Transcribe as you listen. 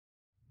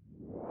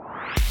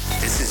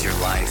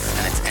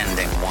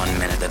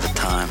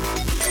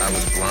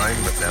was blind,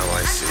 but now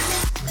I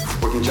see.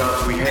 Working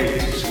jobs we hate,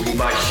 so we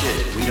buy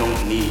shit we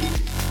don't need.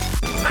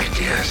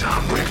 Ideas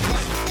are brittle.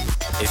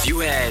 If you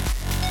had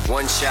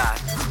one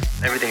shot,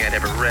 everything I'd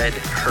ever read,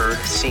 heard,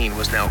 seen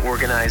was now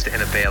organized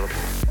and available.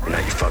 Now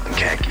you fucking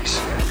khakis.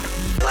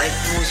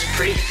 Life moves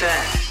pretty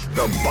fast.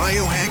 The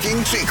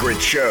Biohacking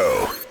Secret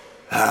Show.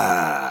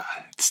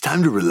 It's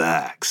time to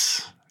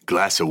relax.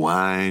 Glass of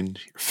wine,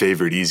 your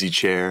favorite easy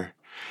chair,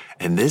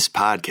 and this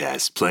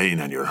podcast playing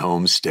on your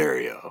home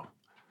stereo.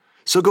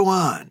 So go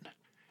on,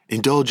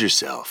 indulge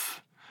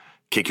yourself.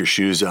 Kick your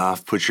shoes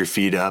off, put your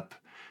feet up,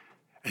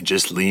 and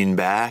just lean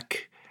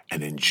back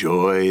and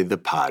enjoy the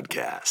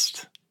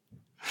podcast.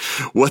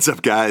 What's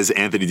up, guys?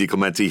 Anthony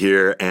DiClemente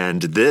here,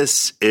 and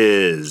this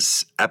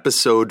is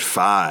episode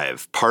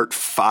 5, part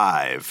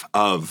 5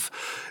 of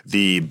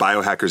the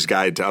Biohacker's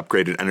Guide to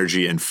Upgraded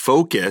Energy and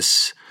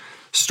Focus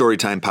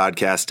Storytime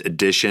Podcast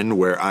edition,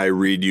 where I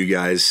read you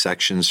guys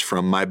sections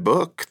from my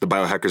book, The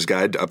Biohacker's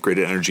Guide to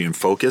Upgraded Energy and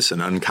Focus, an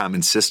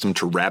uncommon system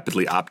to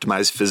rapidly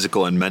optimize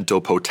physical and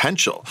mental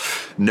potential.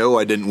 No,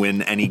 I didn't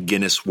win any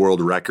Guinness World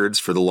Records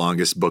for the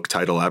longest book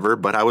title ever,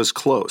 but I was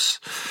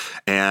close.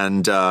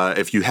 And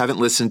if you haven't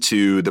listened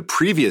to the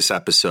previous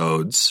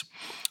episodes,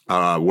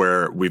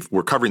 where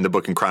we're covering the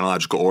book in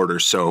chronological order,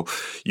 so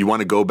you want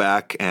to go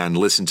back and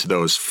listen to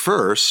those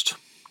first.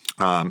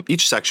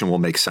 Each section will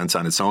make sense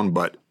on its own,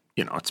 but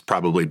it's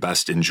probably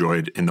best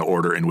enjoyed in the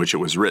order in which it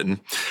was written.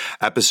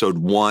 Episode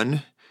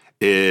 1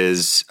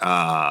 is,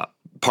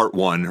 part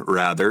 1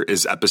 rather,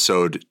 is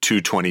episode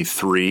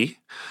 223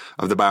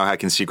 of the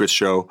Biohacking Secrets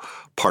Show.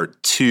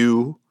 Part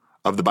 2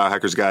 of the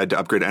Biohacker's Guide to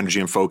Upgrade Energy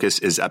and Focus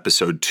is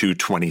episode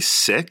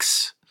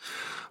 226.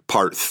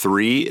 Part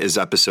 3 is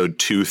episode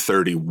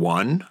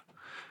 231.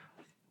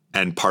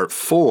 And part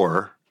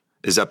 4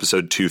 is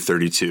episode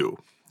 232.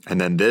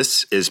 And then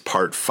this is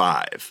part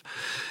 5.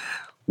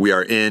 We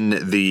are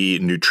in the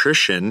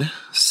nutrition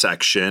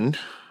section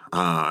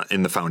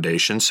in the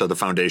foundation. So the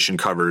foundation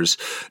covers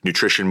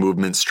nutrition,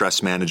 movement,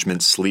 stress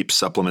management, sleep,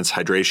 supplements,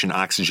 hydration,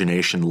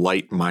 oxygenation,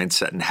 light,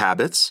 mindset, and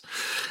habits.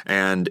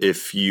 And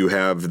if you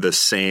have the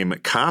same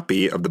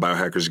copy of the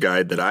Biohacker's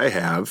Guide that I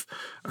have,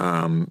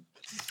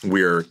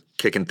 we're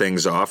kicking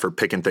things off or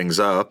picking things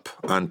up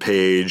on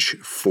page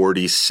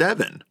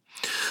 47.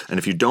 And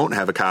if you don't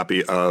have a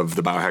copy of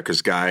the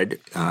Biohacker's Guide,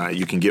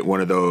 you can get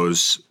one of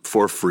those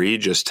for free.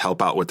 Just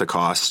help out with the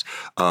cost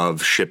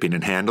of shipping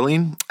and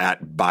handling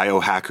at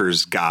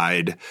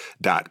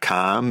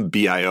biohackersguide.com,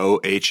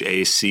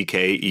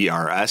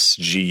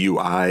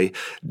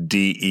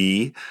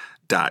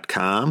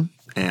 biohackersguide.com.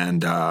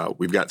 And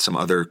we've got some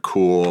other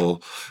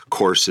cool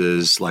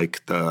courses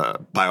like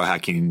the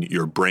Biohacking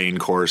Your Brain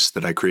course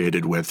that I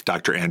created with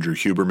Dr. Andrew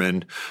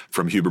Huberman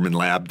from Huberman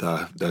Lab,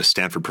 the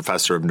Stanford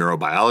professor of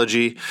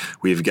neurobiology.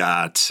 We've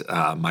got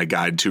my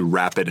guide to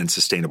rapid and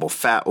sustainable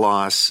fat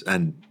loss,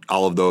 and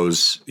all of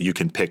those you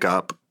can pick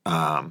up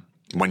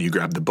when you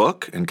grab the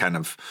book and kind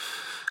of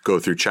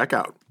go through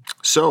checkout.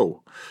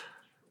 So,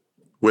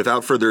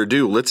 without further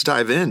ado, let's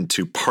dive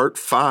into part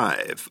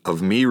 5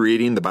 of me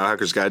reading the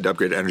Biohacker's Guide to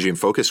Upgrade Energy and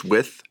Focus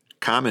with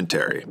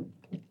commentary.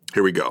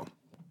 Here we go.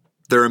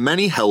 There are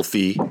many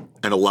healthy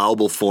and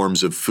allowable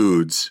forms of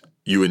foods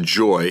you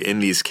enjoy in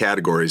these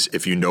categories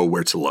if you know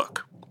where to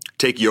look.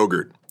 Take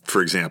yogurt,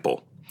 for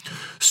example.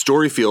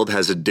 Storyfield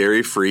has a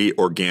dairy-free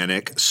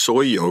organic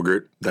soy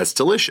yogurt that's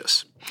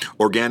delicious.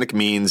 Organic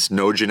means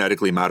no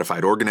genetically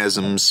modified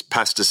organisms,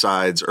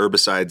 pesticides,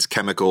 herbicides,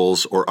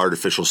 chemicals, or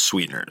artificial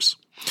sweeteners.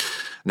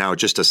 Now,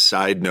 just a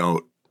side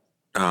note,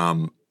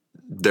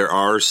 there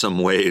are some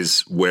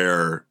ways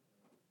where,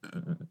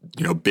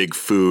 big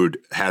food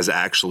has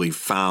actually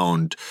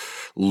found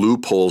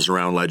loopholes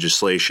around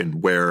legislation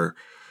where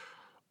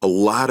a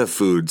lot of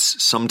foods,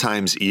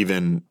 sometimes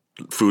even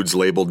foods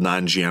labeled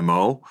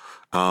non-GMO,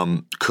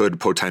 could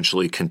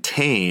potentially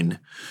contain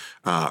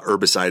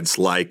herbicides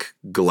like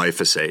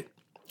glyphosate.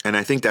 And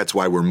I think that's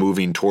why we're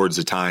moving towards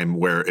a time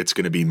where it's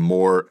going to be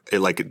more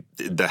like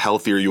the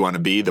healthier you want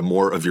to be, the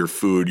more of your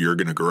food you're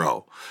going to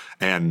grow.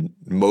 And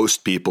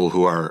most people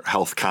who are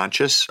health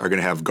conscious are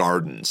going to have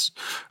gardens.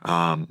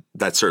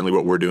 That's certainly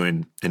what we're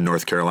doing in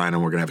North Carolina.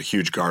 We're going to have a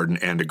huge garden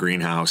and a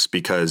greenhouse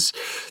because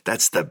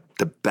that's the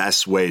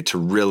best way to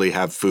really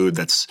have food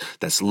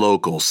that's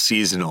local,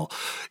 seasonal,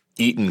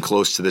 eaten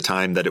close to the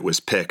time that it was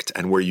picked,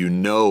 and where you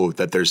know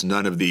that there's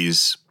none of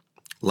these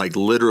like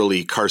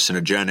literally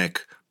carcinogenic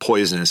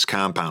poisonous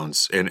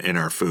compounds in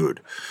our food.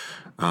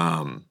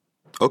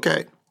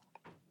 Okay.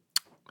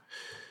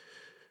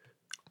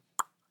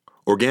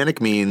 Organic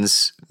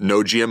means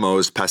no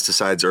GMOs,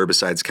 pesticides,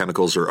 herbicides,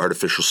 chemicals, or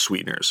artificial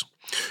sweeteners.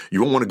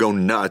 You won't want to go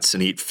nuts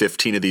and eat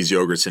 15 of these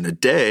yogurts in a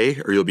day,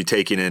 or you'll be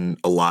taking in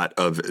a lot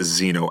of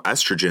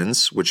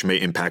xenoestrogens, which may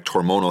impact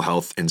hormonal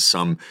health in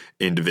some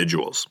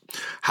individuals.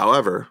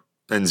 However,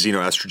 and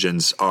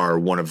xenoestrogens are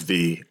one of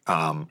the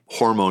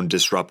hormone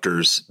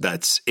disruptors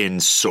that's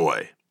in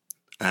soy.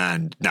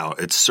 And now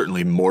it's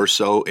certainly more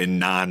so in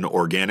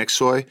non-organic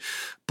soy,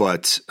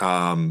 but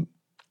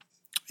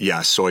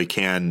soy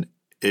can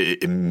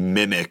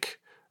mimic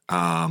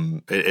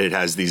It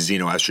has these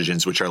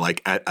xenoestrogens, which are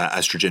like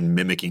estrogen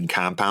mimicking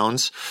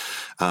compounds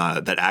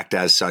that act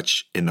as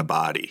such in the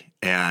body.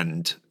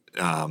 And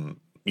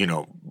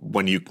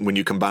when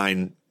you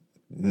combine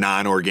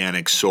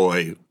non-organic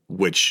soy,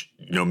 which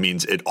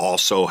means it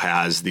also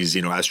has these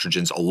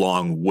xenoestrogens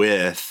along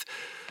with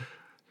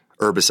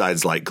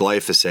herbicides like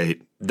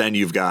glyphosate, then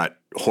you've got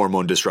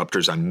hormone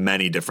disruptors on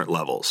many different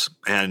levels.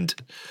 And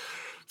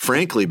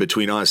frankly,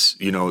 between us,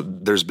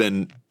 there's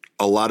been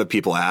a lot of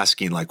people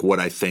asking like what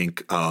I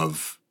think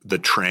of the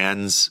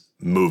trans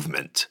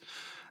movement.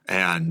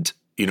 And,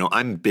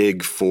 I'm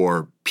big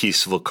for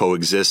peaceful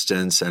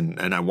coexistence and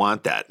I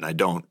want that. And I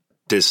don't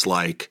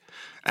dislike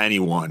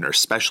anyone, or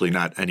especially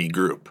not any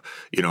group.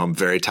 I'm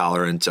very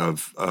tolerant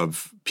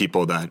of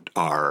people that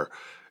are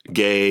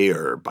gay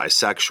or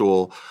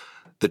bisexual.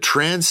 The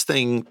trans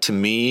thing to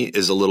me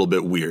is a little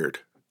bit weird.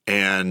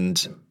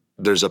 And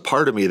there's a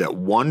part of me that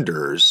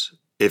wonders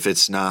if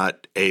it's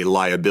not a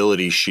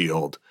liability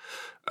shield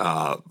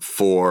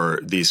for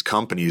these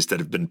companies that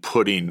have been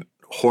putting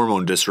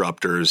hormone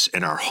disruptors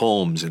in our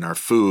homes, in our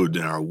food,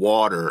 in our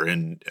water,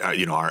 in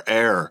our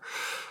air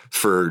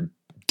for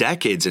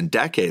decades and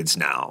decades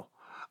now.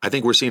 I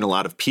think we're seeing a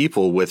lot of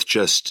people with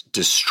just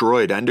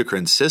destroyed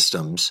endocrine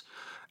systems,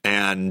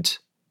 and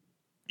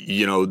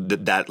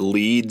that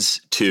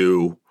leads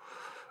to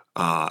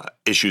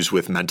issues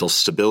with mental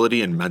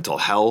stability and mental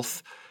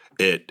health.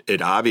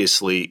 It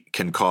obviously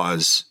can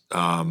cause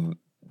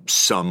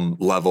some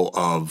level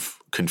of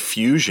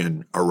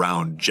confusion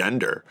around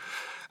gender.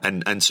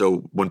 And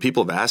so when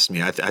people have asked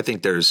me, I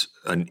think there's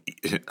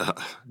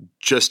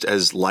just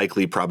as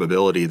likely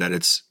probability that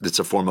it's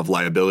a form of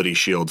liability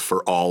shield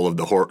for all of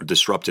the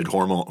disrupted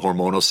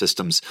hormonal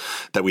systems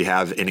that we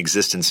have in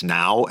existence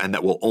now, and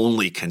that will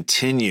only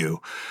continue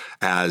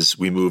as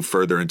we move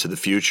further into the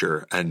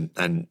future and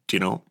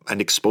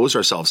expose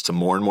ourselves to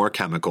more and more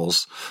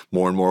chemicals,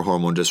 more and more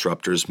hormone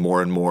disruptors,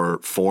 more and more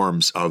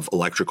forms of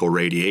electrical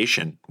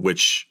radiation,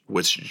 which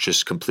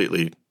just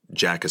completely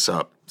jack us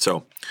up.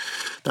 So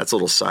that's a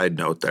little side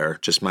note there,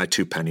 just my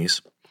 2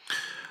 pennies.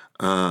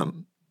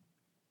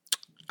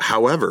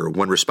 However,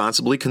 when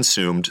responsibly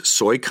consumed,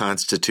 soy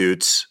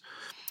constituents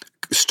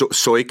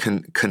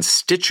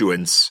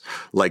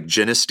like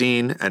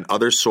genistein and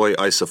other soy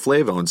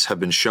isoflavones have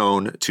been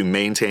shown to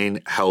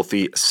maintain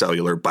healthy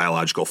cellular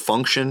biological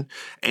function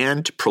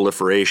and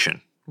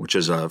proliferation, which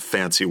is a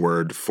fancy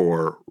word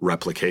for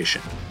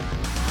replication.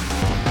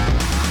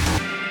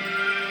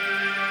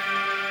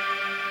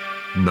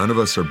 None of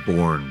us are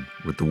born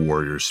with the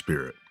warrior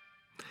spirit.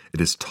 It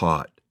is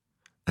taught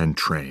and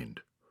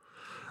trained.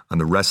 On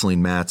the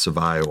wrestling mats of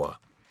Iowa,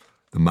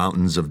 the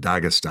mountains of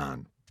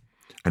Dagestan,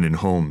 and in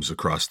homes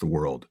across the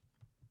world.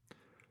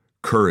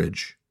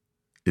 Courage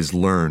is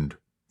learned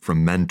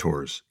from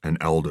mentors and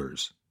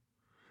elders.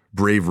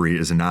 Bravery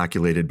is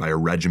inoculated by a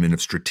regimen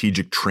of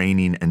strategic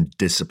training and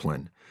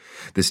discipline.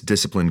 This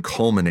discipline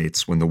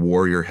culminates when the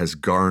warrior has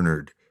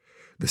garnered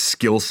the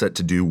skill set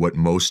to do what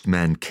most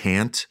men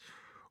can't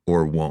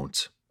or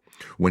won't,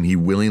 when he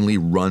willingly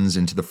runs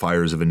into the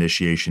fires of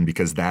initiation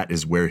because that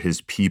is where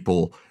his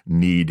people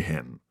need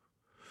him.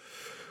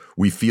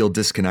 We feel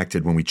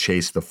disconnected when we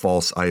chase the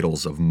false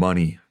idols of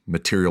money,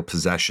 material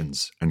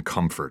possessions, and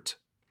comfort.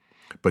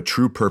 But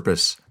true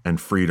purpose and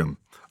freedom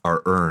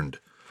are earned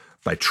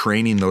by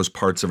training those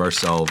parts of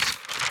ourselves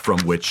from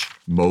which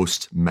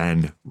most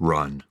men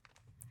run.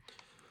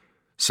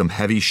 Some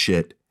heavy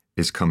shit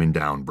is coming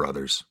down,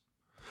 brothers.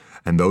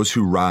 And those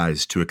who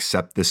rise to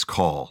accept this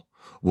call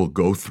will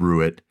go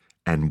through it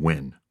and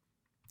win.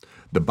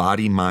 The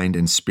body, mind,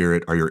 and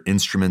spirit are your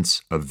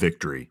instruments of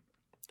victory.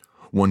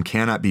 One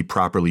cannot be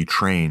properly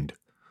trained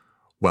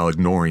while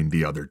ignoring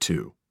the other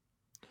two.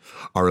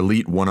 Our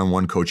elite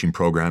one-on-one coaching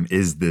program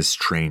is this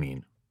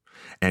training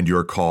and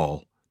your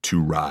call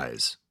to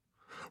rise.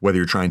 Whether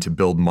you're trying to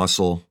build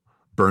muscle,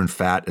 burn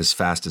fat as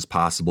fast as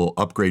possible,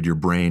 upgrade your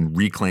brain,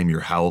 reclaim your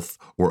health,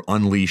 or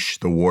unleash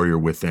the warrior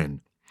within,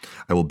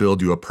 I will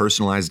build you a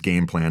personalized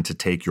game plan to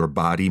take your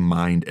body,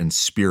 mind, and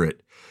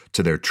spirit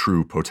to their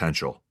true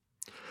potential.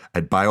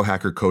 At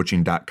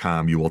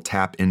biohackercoaching.com, you will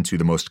tap into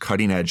the most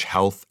cutting-edge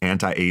health,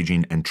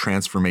 anti-aging, and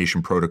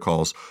transformation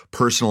protocols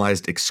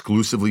personalized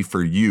exclusively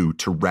for you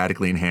to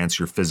radically enhance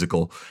your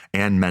physical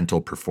and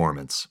mental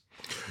performance.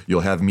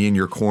 You'll have me in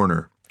your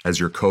corner as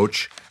your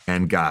coach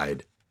and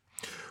guide,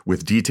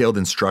 with detailed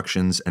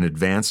instructions and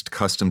advanced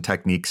custom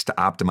techniques to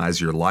optimize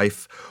your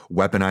life,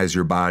 weaponize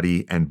your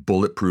body, and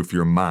bulletproof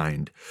your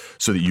mind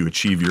so that you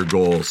achieve your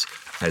goals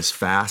as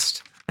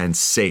fast and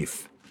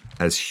safe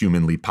as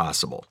humanly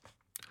possible.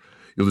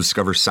 You'll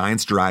discover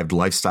science-derived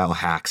lifestyle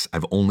hacks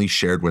I've only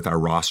shared with our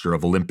roster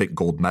of Olympic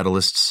gold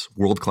medalists,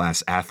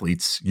 world-class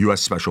athletes,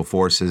 U.S. Special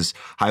Forces,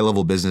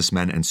 high-level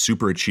businessmen, and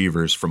super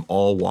achievers from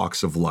all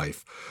walks of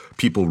life,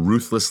 people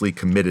ruthlessly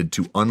committed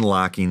to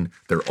unlocking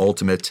their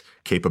ultimate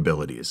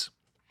capabilities.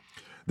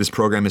 This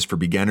program is for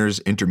beginners,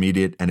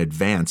 intermediate, and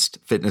advanced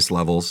fitness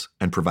levels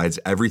and provides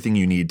everything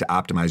you need to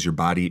optimize your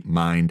body,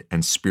 mind,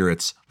 and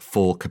spirit's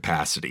full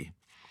capacity.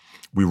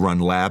 We run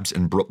labs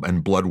and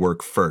blood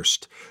work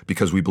first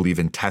because we believe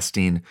in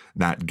testing,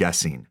 not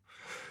guessing.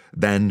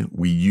 Then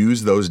we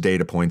use those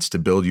data points to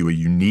build you a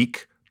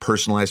unique,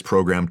 personalized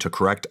program to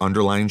correct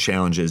underlying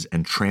challenges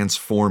and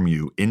transform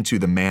you into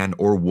the man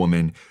or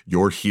woman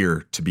you're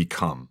here to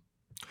become.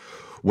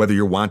 Whether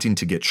you're wanting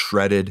to get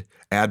shredded,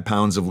 add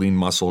pounds of lean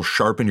muscle,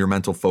 sharpen your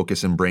mental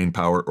focus and brain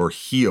power, or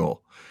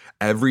heal,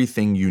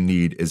 everything you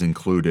need is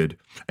included,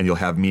 and you'll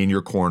have me in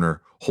your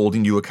corner,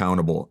 holding you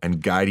accountable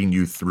and guiding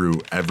you through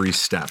every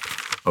step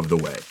of the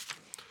way.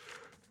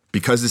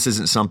 Because this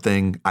isn't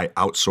something I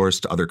outsource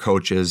to other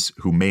coaches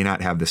who may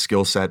not have the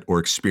skill set or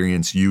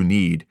experience you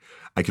need,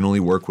 I can only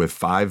work with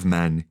 5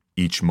 men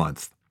each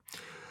month.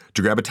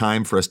 To grab a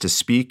time for us to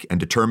speak and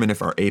determine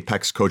if our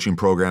Apex coaching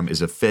program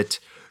is a fit,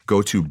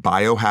 go to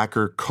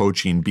Biohacker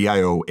Coaching,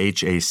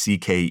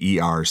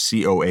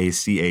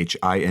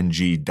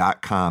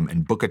 BioHackerCoaching.com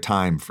and book a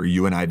time for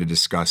you and I to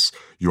discuss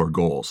your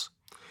goals.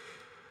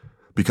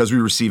 Because we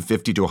receive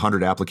 50 to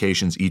 100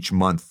 applications each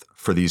month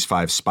for these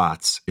 5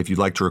 spots, if you'd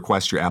like to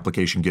request your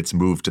application gets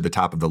moved to the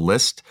top of the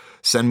list,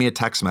 send me a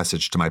text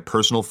message to my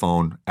personal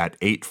phone at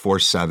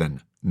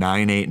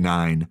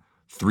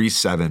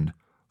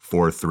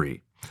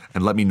 847-989-3743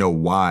 and let me know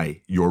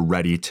why you're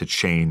ready to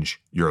change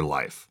your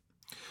life.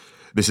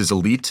 This is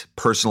elite,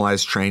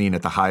 personalized training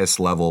at the highest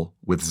level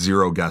with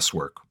zero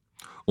guesswork.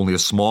 Only a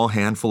small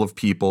handful of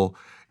people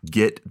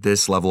get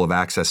this level of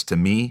access to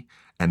me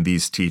and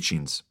these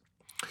teachings.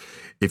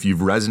 If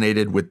you've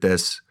resonated with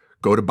this,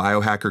 go to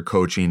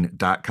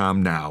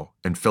biohackercoaching.com now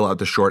and fill out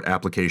the short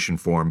application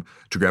form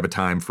to grab a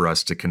time for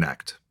us to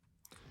connect.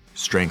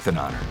 Strength and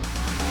honor.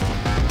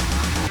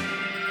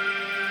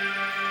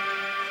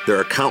 There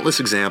are countless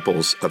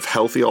examples of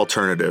healthy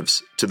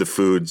alternatives to the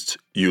foods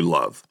you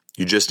love.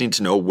 You just need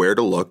to know where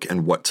to look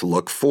and what to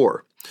look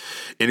for.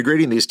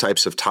 Integrating these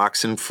types of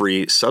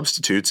toxin-free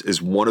substitutes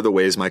is one of the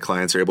ways my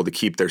clients are able to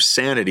keep their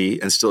sanity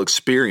and still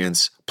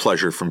experience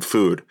pleasure from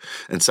food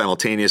and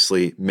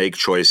simultaneously make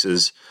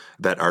choices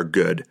that are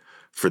good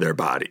for their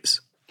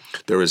bodies.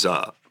 There was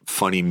a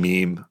funny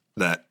meme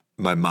that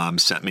my mom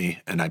sent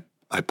me and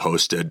I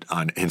posted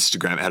on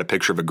Instagram. It had a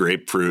picture of a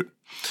grapefruit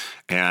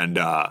and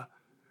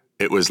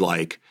it was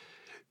like,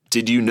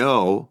 did you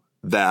know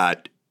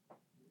that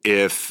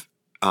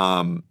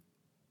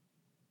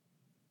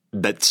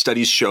that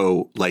studies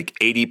show like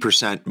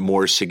 80%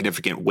 more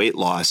significant weight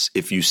loss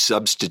if you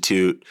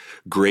substitute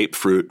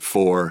grapefruit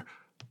for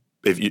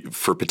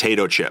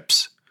potato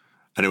chips.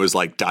 And it was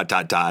like ...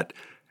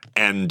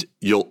 And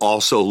you'll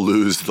also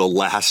lose the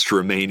last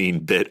remaining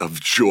bit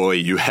of joy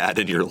you had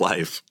in your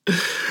life.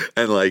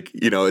 And like,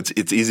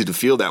 it's easy to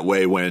feel that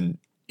way when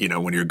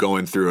you're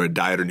going through a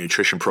diet or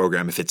nutrition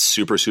program. If it's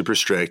super, super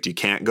strict, you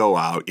can't go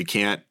out, you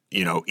can't,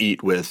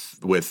 eat with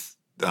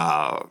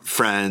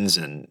friends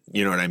and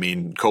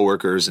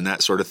coworkers and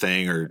that sort of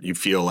thing, or you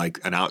feel like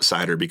an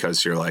outsider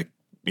because you're like,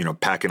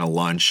 packing a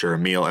lunch or a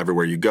meal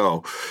everywhere you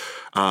go.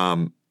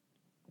 Some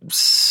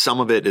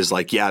of it is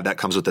like, yeah, that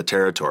comes with the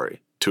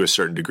territory to a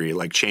certain degree.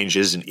 Like change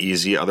isn't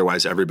easy.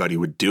 Otherwise everybody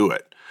would do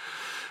it.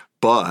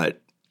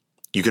 But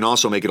you can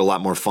also make it a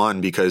lot more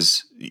fun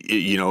because,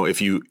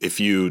 if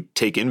you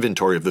take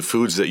inventory of the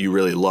foods that you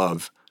really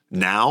love,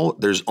 now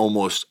there's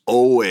almost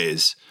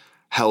always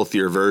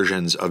healthier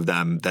versions of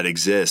them that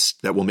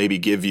exist that will maybe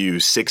give you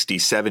 60,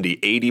 70,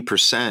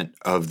 80%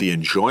 of the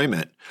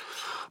enjoyment,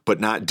 but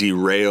not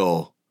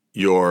derail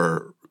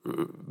your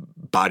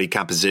body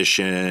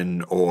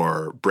composition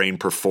or brain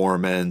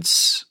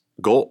performance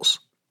goals.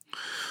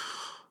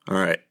 All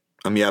right.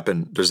 I'm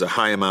yapping. There's a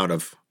high amount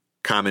of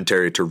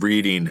commentary to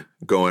reading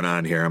going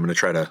on here. I'm going to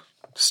try to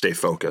stay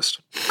focused.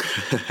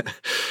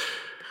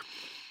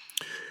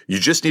 You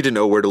just need to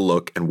know where to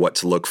look and what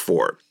to look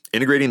for.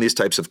 Integrating these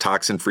types of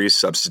toxin-free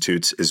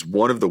substitutes is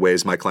one of the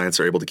ways my clients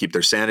are able to keep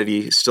their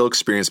sanity, still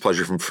experience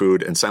pleasure from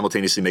food, and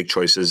simultaneously make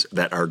choices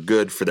that are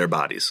good for their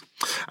bodies.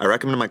 I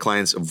recommend my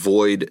clients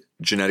avoid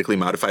genetically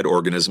modified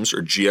organisms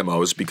or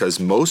GMOs because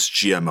most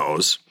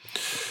GMOs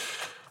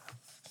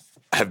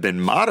have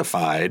been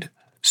modified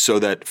so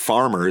that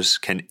farmers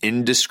can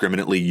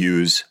indiscriminately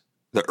use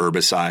the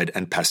herbicide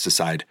and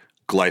pesticide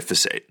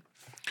glyphosate.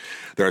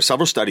 There are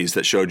several studies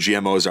that show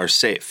GMOs are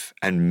safe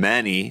and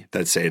many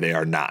that say they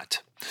are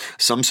not.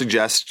 Some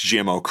suggest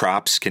GMO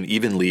crops can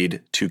even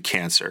lead to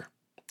cancer.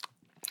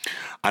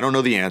 I don't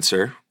know the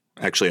answer.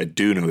 Actually, I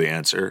do know the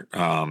answer.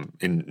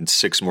 In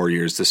 6 more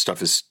years, this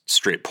stuff is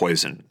straight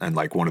poison and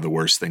like one of the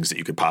worst things that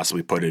you could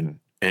possibly put in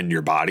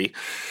your body.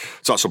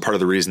 It's also part of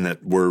the reason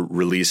that we're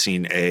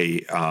releasing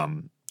a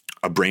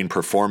brain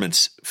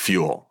performance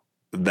fuel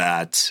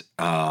that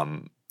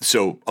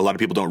so a lot of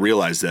people don't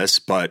realize this,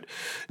 but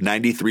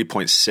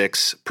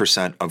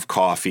 93.6% of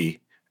coffee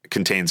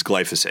contains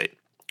glyphosate,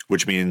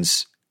 which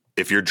means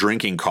if you're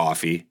drinking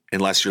coffee,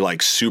 unless you're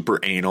like super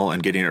anal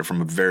and getting it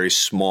from a very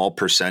small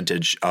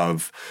percentage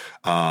of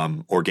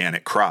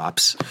organic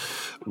crops,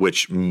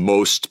 which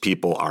most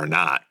people are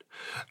not,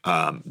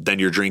 then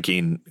you're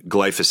drinking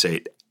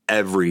glyphosate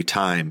every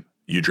time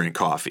you drink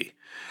coffee.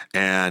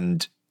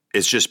 And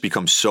it's just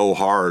become so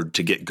hard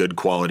to get good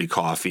quality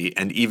coffee.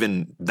 And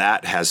even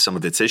that has some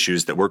of its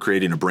issues, that we're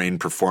creating a brain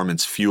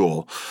performance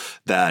fuel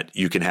that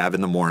you can have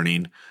in the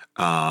morning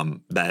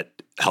that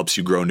helps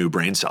you grow new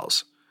brain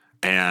cells.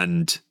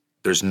 And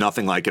there's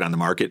nothing like it on the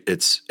market.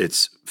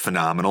 It's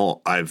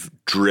phenomenal. I've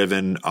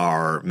driven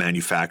our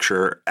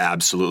manufacturer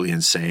absolutely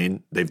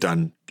insane. They've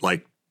done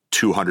like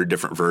 200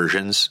 different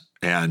versions,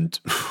 and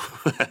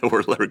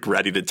we're like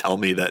ready to tell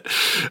me that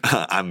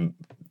I'm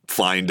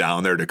flying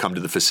down there to come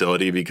to the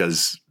facility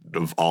because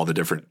of all the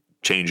different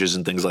changes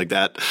and things like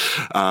that.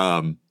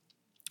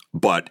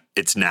 But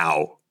it's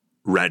now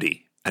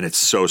ready, and it's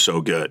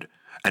so good.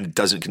 And it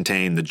doesn't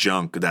contain the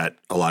junk that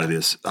a lot of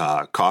this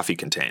coffee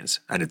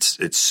contains. And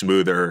it's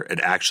smoother. It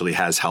actually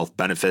has health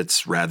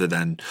benefits rather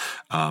than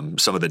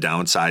some of the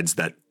downsides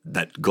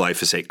that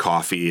glyphosate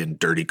coffee and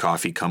dirty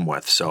coffee come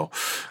with. So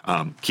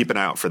keep an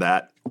eye out for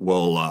that.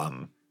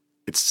 I'm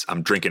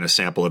drinking a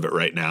sample of it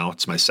right now.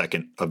 It's my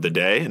second of the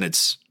day, and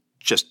it's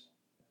just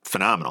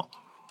phenomenal.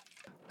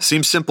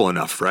 Seems simple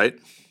enough, right?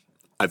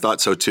 I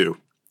thought so too,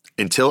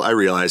 until I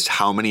realized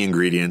how many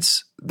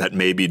ingredients that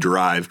may be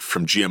derived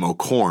from GMO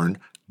corn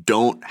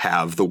don't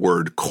have the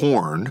word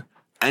corn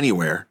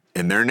anywhere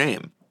in their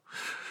name.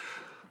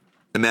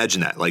 Imagine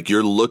that. Like,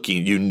 you're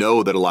looking, you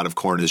know that a lot of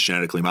corn is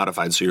genetically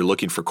modified, so you're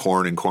looking for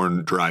corn and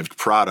corn-derived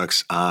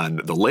products on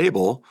the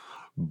label,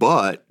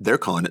 but they're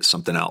calling it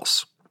something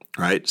else,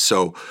 right?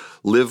 So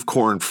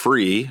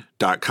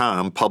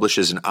livecornfree.com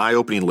publishes an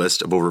eye-opening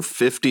list of over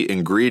 50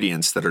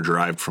 ingredients that are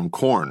derived from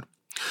corn.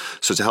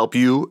 So to help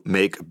you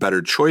make better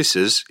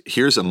choices,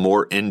 here's a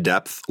more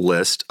in-depth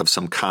list of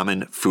some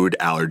common food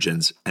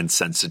allergens and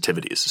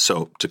sensitivities.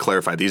 So to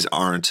clarify, these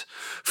aren't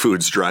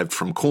foods derived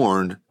from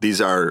corn. These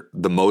are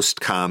the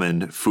most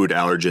common food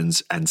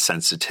allergens and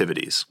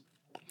sensitivities.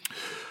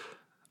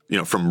 You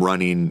know, from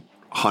running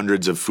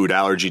hundreds of food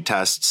allergy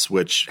tests,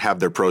 which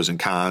have their pros and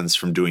cons,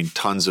 from doing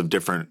tons of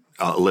different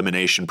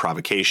elimination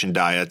provocation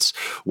diets,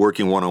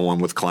 working one-on-one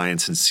with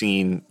clients and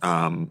seeing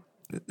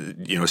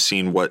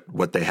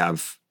what they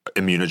have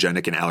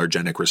immunogenic and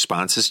allergenic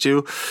responses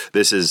to.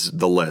 This is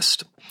the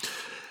list: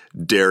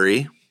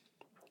 dairy,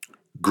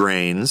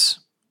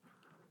 grains,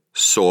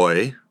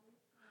 soy,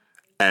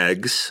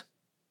 eggs,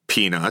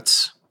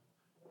 peanuts,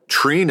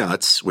 tree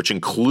nuts, which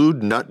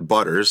include nut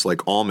butters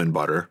like almond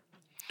butter,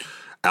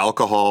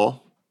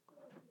 alcohol,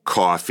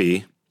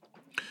 coffee,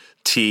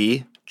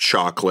 tea,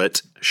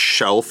 chocolate,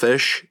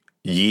 shellfish,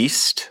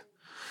 yeast,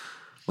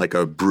 like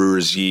a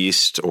brewer's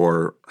yeast,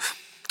 or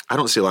I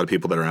don't see a lot of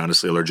people that are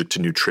honestly allergic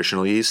to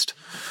nutritional yeast.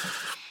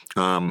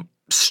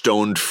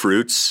 Stoned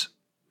fruits,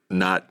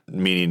 not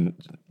meaning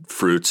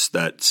fruits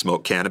that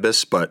smoke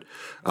cannabis, but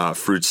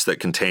fruits that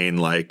contain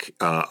like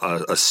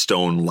a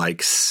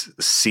stone-like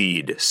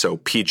seed. So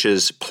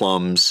peaches,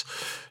 plums,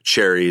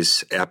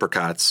 cherries,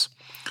 apricots,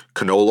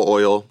 canola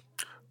oil,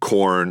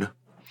 corn,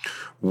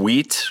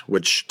 wheat,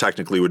 which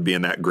technically would be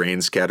in that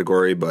grains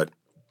category, but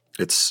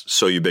it's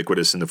so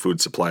ubiquitous in the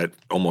food supply, it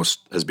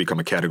almost has become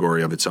a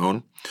category of its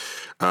own.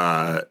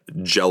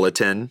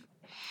 Gelatin,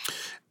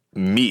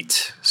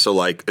 meat. So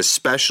like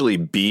especially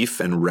beef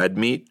and red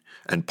meat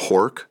and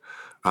pork.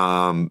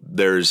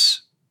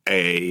 There's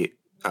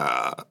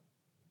I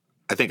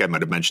think I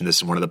might have mentioned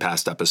this in one of the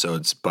past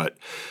episodes, but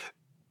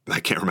I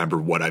can't remember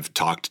what I've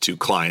talked to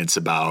clients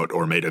about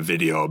or made a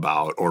video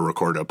about or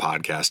recorded a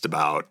podcast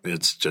about.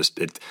 It's just,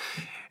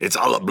 it's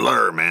all a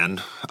blur,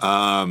 man.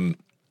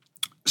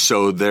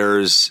 So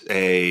there's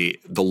the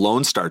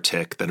Lone Star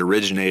tick that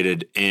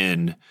originated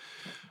in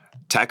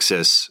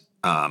Texas.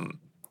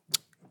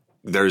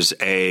 There's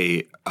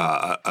a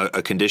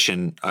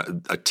condition,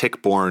 a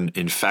tick-borne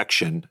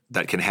infection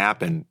that can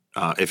happen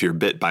if you're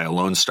bit by a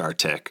Lone Star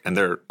tick, and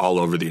they're all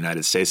over the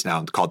United States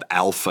now, called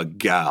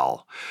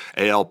alpha-gal,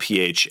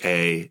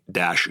 ALPHA-gal,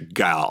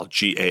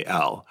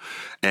 G-A-L.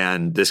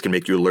 And this can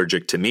make you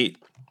allergic to meat.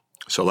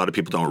 So a lot of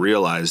people don't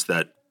realize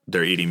that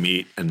they're eating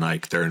meat and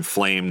like they're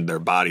inflamed, their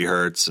body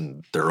hurts,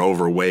 and they're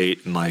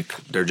overweight, and like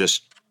they're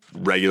just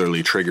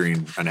regularly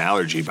triggering an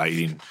allergy by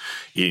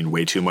eating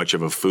way too much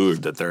of a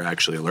food that they're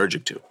actually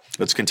allergic to.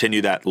 Let's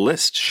continue that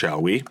list,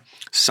 shall we?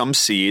 Some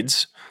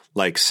seeds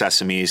like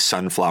sesame,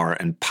 sunflower,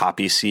 and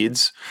poppy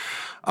seeds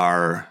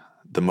are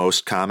the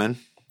most common.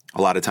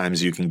 A lot of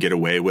times you can get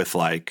away with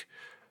like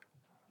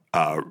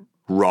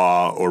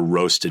raw or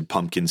roasted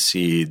pumpkin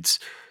seeds.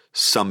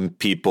 Some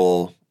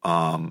people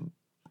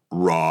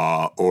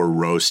raw or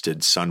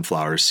roasted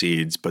sunflower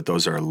seeds, but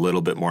those are a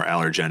little bit more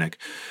allergenic.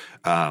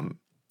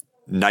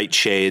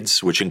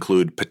 Nightshades, which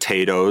include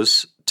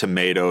potatoes,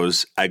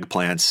 tomatoes,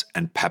 eggplants,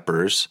 and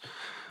peppers.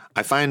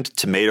 I find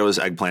tomatoes,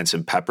 eggplants,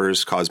 and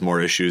peppers cause more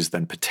issues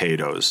than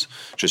potatoes,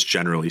 just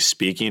generally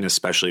speaking,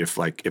 especially if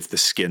the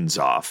skin's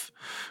off,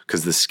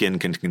 because the skin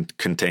can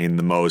contain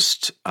the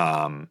most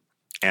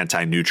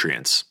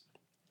anti-nutrients.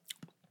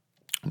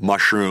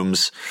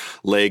 Mushrooms,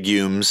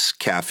 legumes,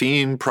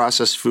 caffeine,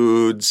 processed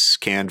foods,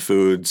 canned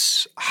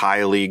foods,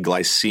 highly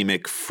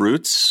glycemic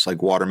fruits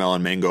like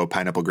watermelon, mango,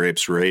 pineapple,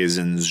 grapes,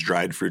 raisins,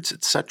 dried fruits,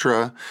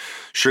 etc.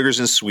 Sugars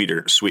and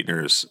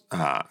sweeteners.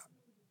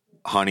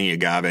 honey,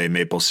 agave,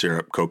 maple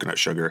syrup, coconut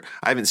sugar.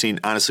 I don't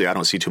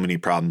see too many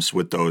problems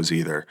with those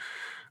either.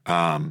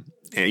 And,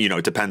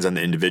 it depends on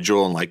the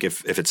individual. And like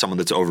if it's someone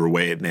that's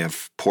overweight and they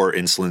have poor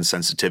insulin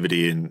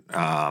sensitivity and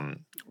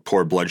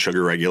poor blood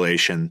sugar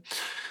regulation,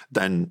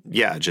 then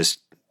just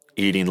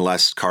eating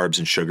less carbs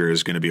and sugar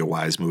is going to be a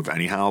wise move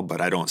anyhow.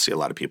 But I don't see a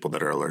lot of people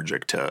that are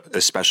allergic to,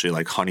 especially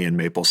like honey and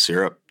maple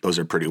syrup. Those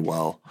are pretty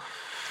well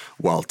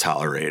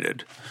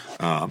tolerated,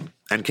 and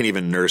can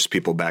even nurse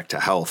people back to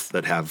health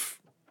that have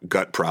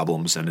gut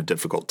problems and a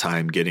difficult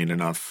time getting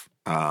enough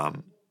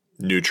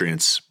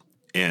nutrients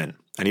in,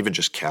 and even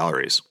just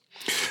calories.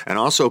 And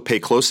also pay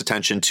close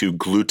attention to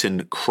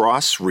gluten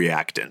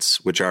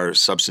cross-reactants, which are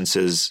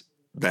substances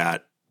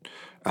that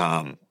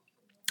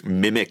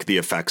mimic the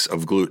effects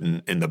of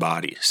gluten in the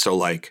body. So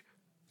like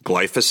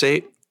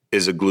glyphosate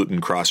is a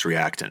gluten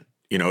cross-reactant.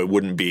 It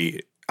wouldn't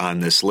be on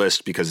this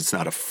list because it's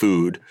not a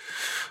food.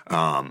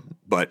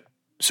 But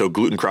so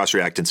gluten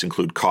cross-reactants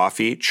include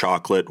coffee,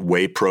 chocolate,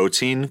 whey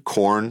protein,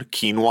 corn,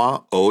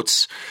 quinoa,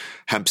 oats,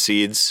 hemp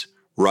seeds,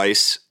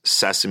 rice,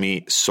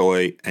 sesame,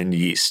 soy, and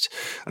yeast.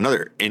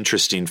 Another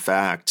interesting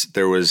fact,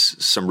 there was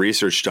some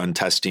research done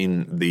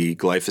testing the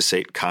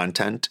glyphosate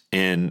content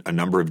in a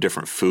number of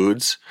different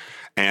foods.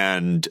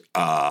 And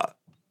I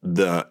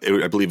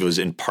believe it was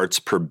in parts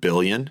per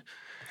billion.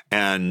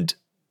 And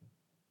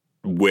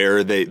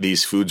where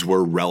these foods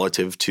were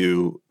relative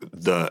to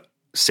the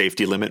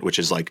safety limit, which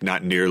is like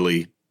not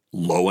nearly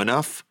low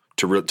enough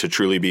to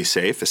truly be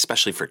safe,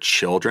 especially for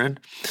children.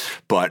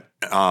 But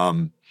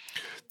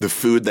the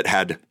food that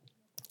had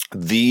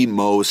the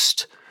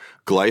most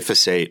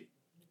glyphosate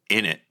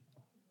in it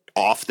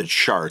off the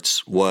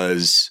charts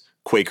was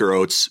Quaker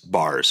Oats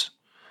bars.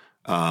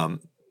 And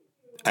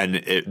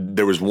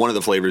there was one of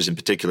the flavors in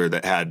particular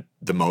that had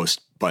the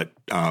most, but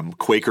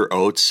Quaker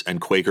Oats and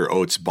Quaker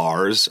Oats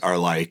bars are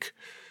like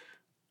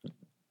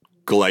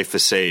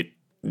glyphosate,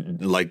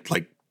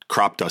 like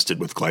crop dusted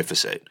with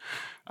glyphosate.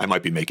 I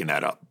might be making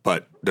that up,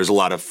 but there's a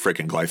lot of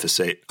freaking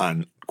glyphosate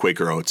on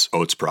Quaker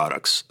Oats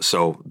products.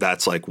 So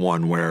that's like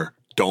one where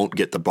don't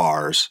get the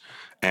bars.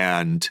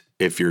 And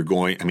if you're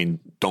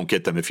don't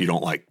get them if you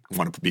don't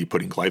want to be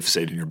putting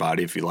glyphosate in your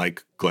body. If you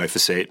like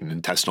glyphosate and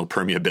intestinal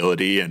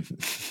permeability and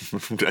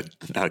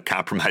a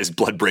compromised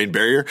blood-brain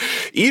barrier,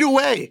 eat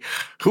away.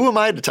 Who am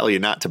I to tell you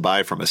not to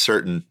buy from a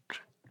certain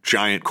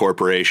giant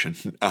corporation?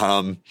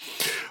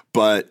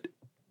 But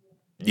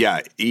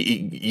yeah,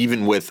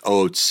 even with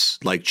oats,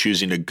 like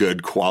choosing a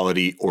good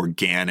quality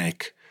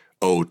organic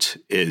oat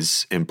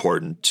is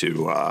important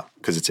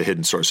because it's a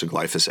hidden source of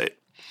glyphosate.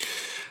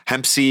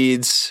 Hemp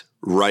seeds,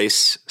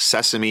 rice,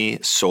 sesame,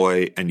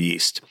 soy, and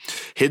yeast.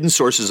 Hidden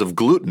sources of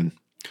gluten: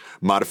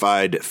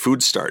 modified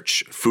food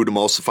starch, food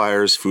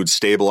emulsifiers, food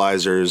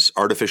stabilizers,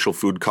 artificial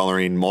food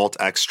coloring, malt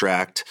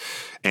extract,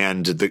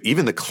 and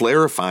even the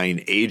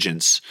clarifying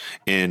agents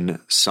in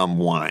some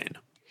wine.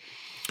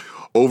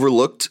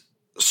 Overlooked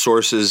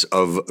sources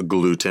of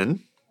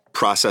gluten: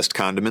 processed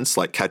condiments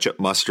like ketchup,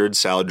 mustard,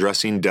 salad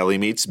dressing, deli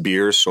meats,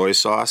 beer, soy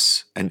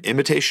sauce, and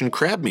imitation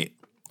crab meat,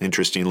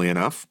 interestingly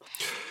enough.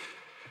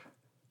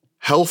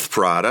 Health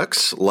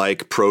products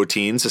like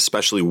proteins,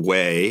 especially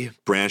whey,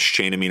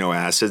 branched-chain amino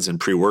acids, and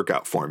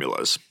pre-workout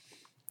formulas.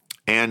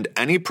 And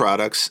any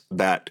products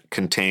that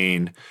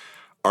contain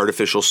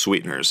artificial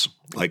sweeteners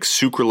like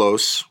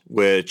sucralose,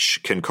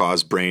 which can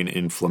cause brain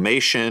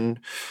inflammation,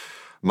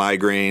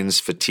 migraines,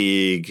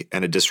 fatigue,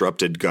 and a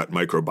disrupted gut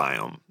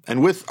microbiome.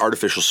 And with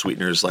artificial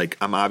sweeteners,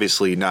 I'm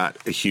obviously not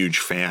a huge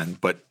fan,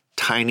 but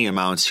tiny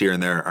amounts here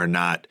and there are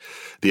not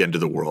the end of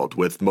the world.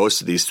 With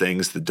most of these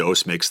things, the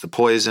dose makes the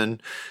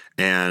poison,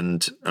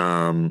 and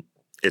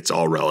it's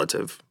all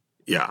relative.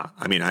 Yeah,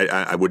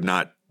 I would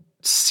not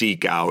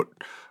seek out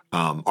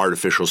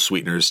artificial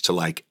sweeteners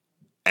to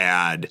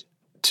add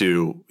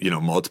to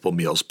multiple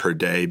meals per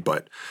day,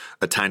 but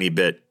a tiny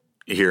bit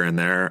here and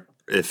there.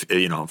 If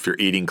you're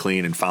eating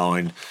clean and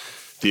following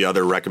the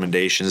other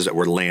recommendations that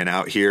we're laying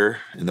out here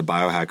in the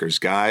Biohacker's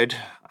Guide,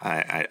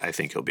 I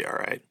think you'll be all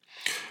right.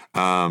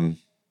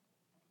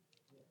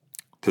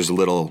 There's a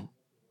little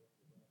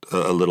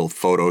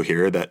photo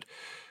here that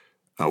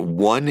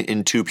 1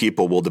 in 2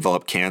 people will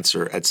develop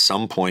cancer at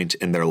some point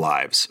in their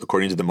lives,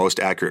 according to the most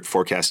accurate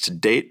forecast to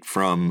date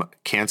from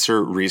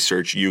Cancer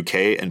Research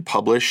UK and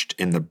published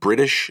in the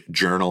British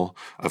Journal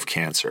of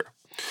Cancer.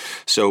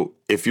 So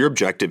if your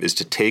objective is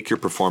to take your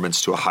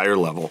performance to a higher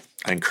level,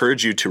 I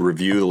encourage you to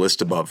review the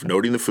list above,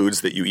 noting the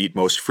foods that you eat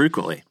most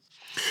frequently.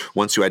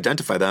 Once you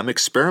identify them,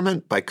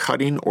 experiment by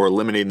cutting or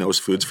eliminating those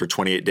foods for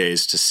 28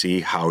 days to see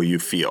how you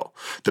feel.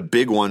 The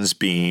big ones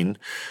being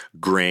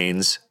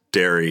grains,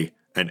 dairy,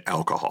 and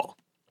alcohol.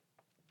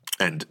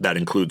 And that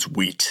includes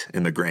wheat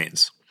in the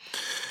grains.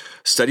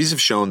 Studies have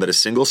shown that a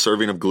single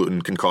serving of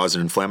gluten can cause an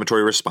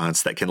inflammatory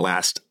response that can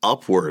last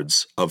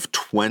upwards of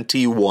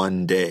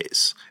 21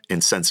 days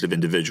in sensitive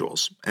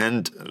individuals,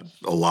 and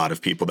a lot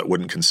of people that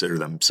wouldn't consider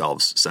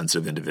themselves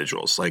sensitive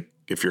individuals.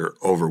 If you're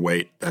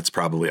overweight, that's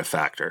probably a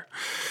factor.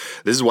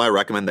 This is why I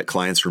recommend that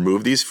clients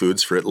remove these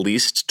foods for at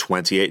least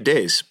 28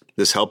 days.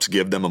 This helps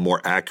give them a more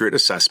accurate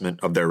assessment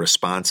of their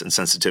response and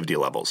sensitivity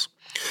levels.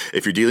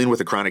 If you're dealing with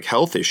a chronic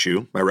health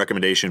issue, my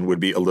recommendation would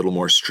be a little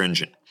more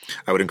stringent.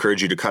 I would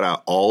encourage you to cut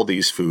out all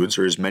these foods,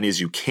 or as many as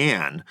you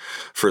can,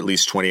 for at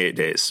least 28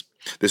 days.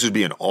 This would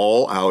be an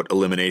all-out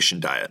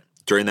elimination diet.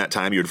 During that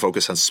time, you would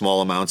focus on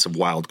small amounts of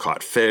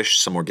wild-caught fish,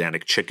 some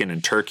organic chicken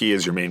and turkey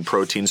as your main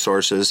protein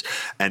sources,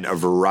 and a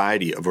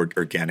variety of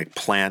organic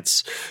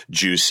plants,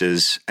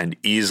 juices, and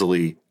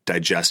easily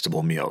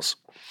digestible meals.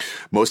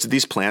 Most of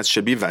these plants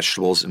should be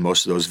vegetables, and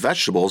most of those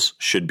vegetables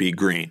should be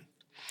green.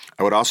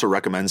 I would also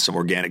recommend some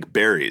organic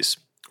berries,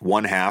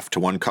 1/2 to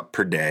 1 cup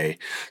per day,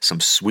 some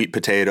sweet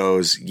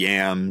potatoes,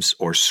 yams,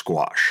 or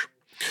squash.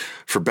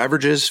 For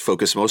beverages,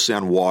 focus mostly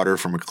on water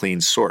from a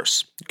clean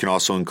source. You can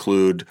also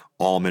include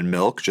almond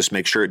milk. Just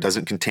make sure it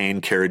doesn't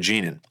contain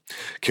carrageenan.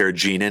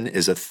 Carrageenan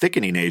is a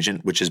thickening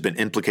agent which has been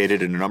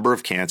implicated in a number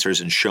of cancers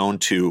and shown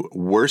to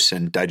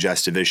worsen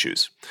digestive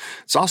issues.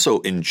 It's also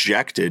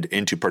injected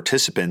into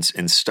participants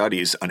in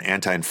studies on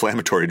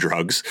anti-inflammatory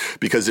drugs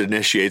because it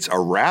initiates a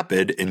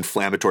rapid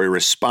inflammatory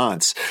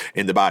response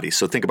in the body.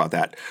 So think about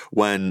that.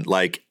 When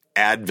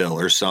Advil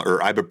or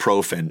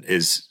ibuprofen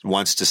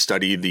wants to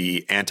study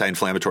the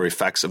anti-inflammatory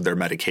effects of their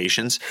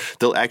medications,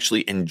 they'll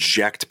actually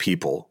inject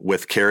people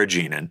with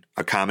carrageenan,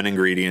 a common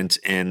ingredient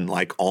in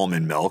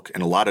almond milk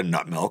and a lot of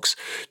nut milks,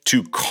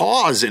 to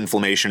cause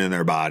inflammation in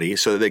their body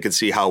so that they can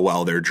see how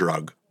well their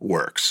drug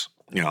works.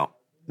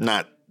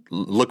 Not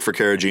look for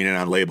carrageenan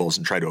on labels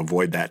and try to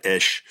avoid that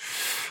ish.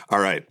 All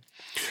right.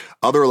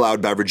 Other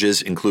allowed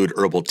beverages include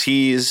herbal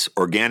teas,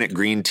 organic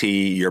green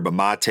tea, yerba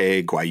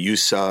mate,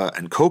 guayusa,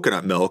 and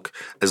coconut milk,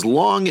 as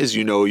long as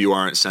you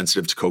aren't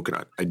sensitive to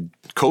coconut.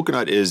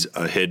 Coconut is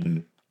a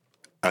hidden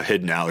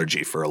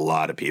allergy for a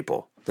lot of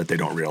people that they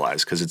don't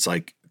realize, because it's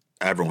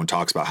everyone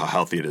talks about how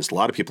healthy it is. A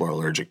lot of people are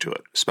allergic to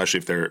it, especially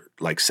if they're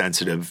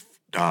sensitive.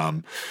 I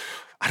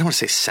don't want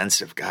to say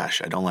sensitive.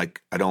 Gosh, I don't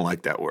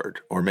like that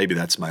word. Or maybe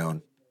that's my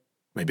own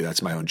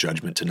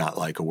judgment to not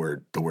like the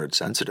word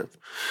sensitive.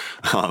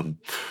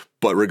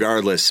 But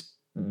regardless,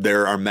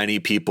 there are many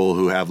people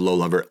who have low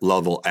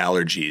level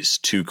allergies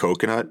to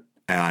coconut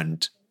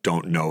and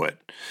don't know it.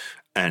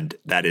 And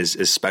that is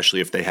especially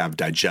if they have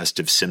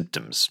digestive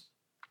symptoms,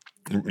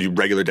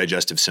 regular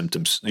digestive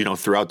symptoms,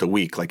 throughout the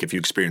week. Like if you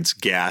experience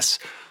gas,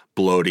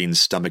 bloating,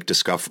 stomach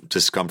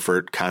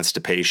discomfort,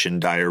 constipation,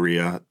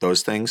 diarrhea,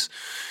 those things,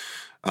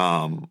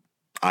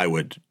 I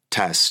would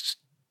test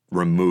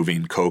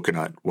removing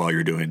coconut while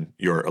you're doing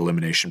your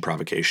elimination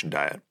provocation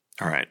diet.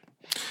 All right.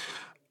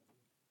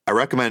 I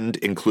recommend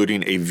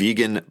including a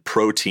vegan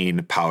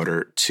protein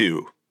powder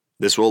too.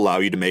 This will allow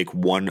you to make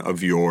one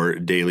of your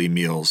daily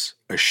meals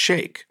a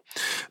shake.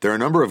 There are a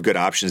number of good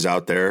options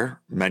out there,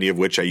 many of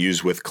which I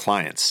use with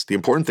clients. The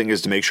important thing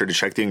is to make sure to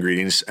check the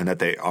ingredients and that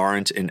they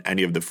aren't in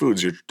any of the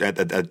foods you're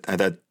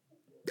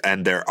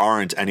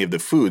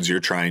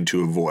trying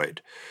to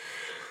avoid.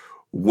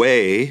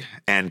 Whey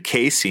and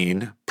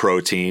casein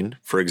protein,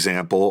 for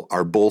example,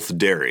 are both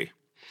dairy.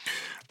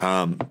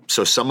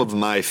 So some of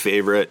my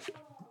favorite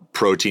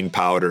protein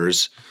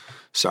powders.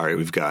 Sorry,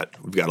 we've got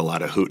a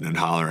lot of hooting and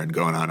hollering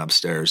going on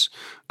upstairs.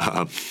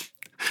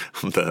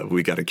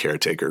 We got a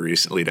caretaker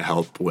recently to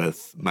help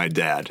with my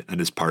dad and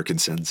his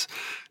Parkinson's.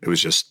 It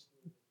was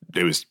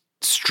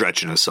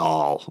stretching us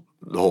all,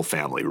 the whole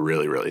family,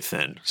 really, really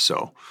thin.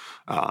 So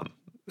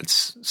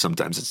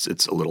sometimes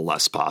it's a little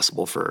less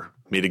possible for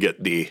me to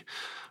get the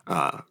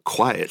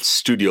quiet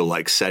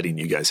studio-like setting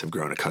you guys have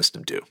grown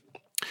accustomed to.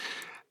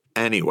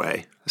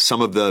 Anyway,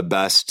 some of the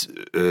best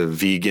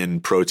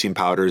vegan protein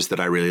powders that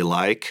I really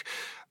like.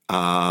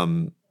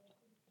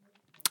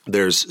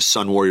 There's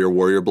Sun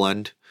Warrior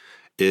Blend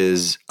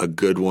is a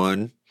good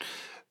one.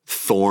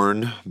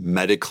 Thorne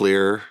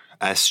Mediclear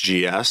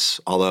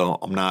SGS, although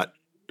I'm not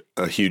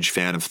a huge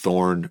fan of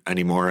Thorne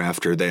anymore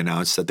after they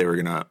announced that they were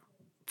going to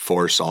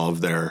force all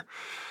of their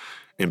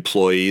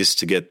employees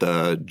to get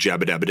the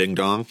Jabba Dabba Ding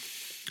Dong.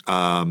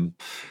 And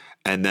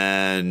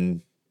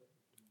then,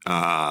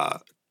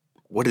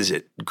 what is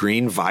it?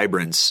 Green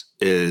Vibrance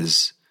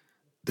is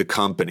the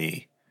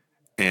company,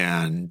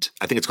 and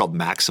I think it's called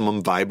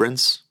Maximum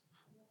Vibrance.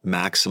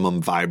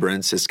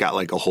 It's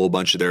got a whole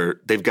bunch of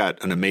they've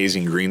got an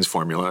amazing greens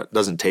formula. It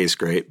doesn't taste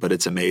great, but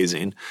it's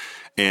amazing.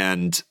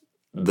 And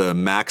the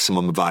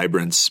Maximum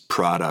Vibrance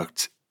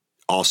product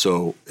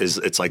also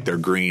it's like their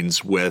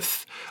greens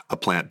with a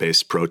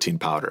plant-based protein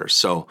powder.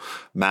 So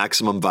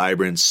Maximum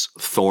Vibrance,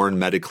 Thorne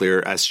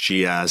Mediclear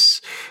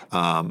SGS,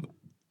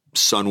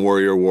 Sun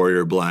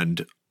Warrior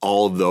Blend,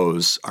 all of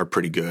those are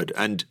pretty good.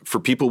 And for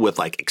people with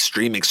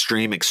extreme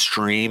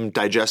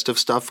digestive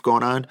stuff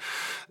going on,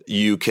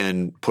 you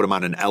can put them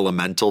on an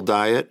elemental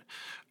diet.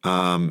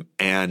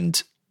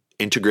 And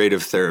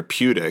Integrative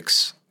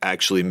Therapeutics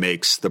actually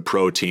makes the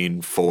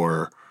protein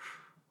for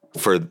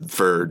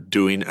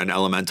doing an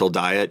elemental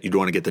diet. You'd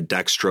want to get the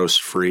dextrose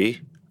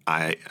free.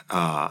 I'm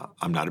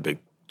not a big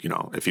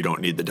if you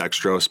don't need the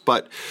dextrose.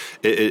 But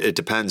it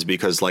depends,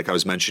 because like I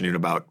was mentioning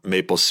about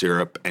maple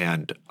syrup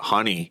and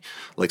honey,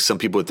 like some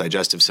people with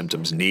digestive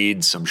symptoms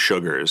need some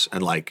sugars.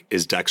 And like,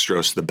 is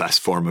dextrose the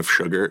best form of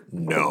sugar?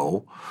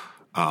 No.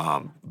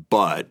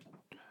 But,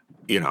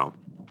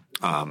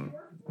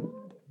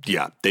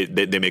 yeah, they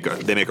make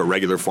a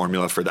regular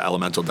formula for the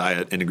Elemental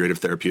Diet Integrative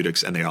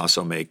Therapeutics, and they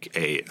also make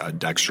a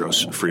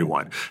dextrose-free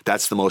one.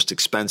 That's the most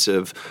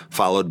expensive,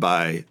 followed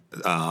by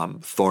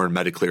Thorne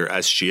Mediclear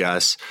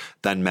SGS,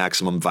 then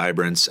Maximum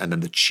Vibrance, and then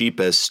the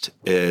cheapest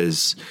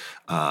is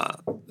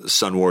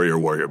Sun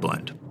Warrior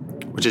Blend,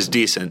 which is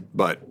decent,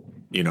 but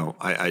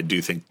I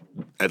do think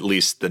at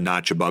least the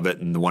notch above it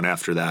and the one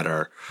after that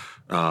are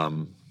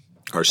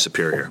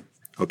superior.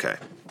 Okay,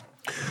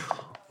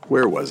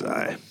 where was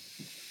I?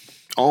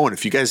 Oh, and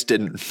if you guys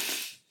didn't,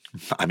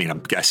 I'm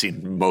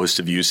guessing most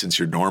of you, since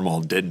you're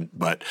normal, didn't.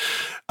 But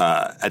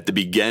at the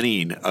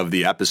beginning of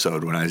the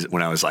episode,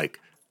 when I was like,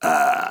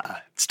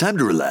 it's time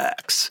to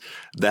relax,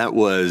 that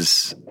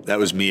was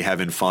me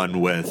having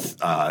fun with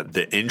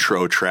the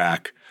intro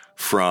track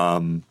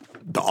from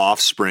the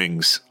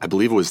Offspring's. I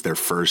believe it was their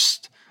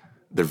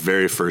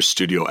very first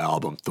studio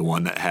album, the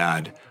one that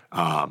had,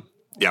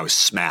 it was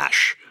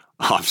Smash.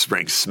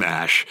 Offspring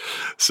Smash.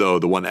 So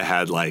the one that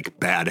had like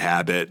Bad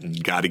Habit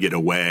and Gotta Get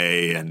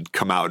Away and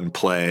Come Out and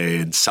Play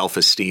and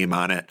Self-Esteem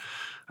on it.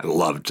 I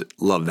loved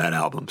that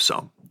album.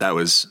 So that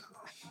was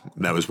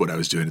what I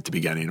was doing at the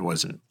beginning. It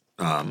wasn't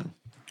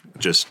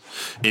just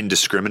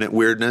indiscriminate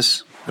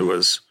weirdness. It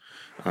was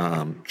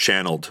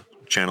channeled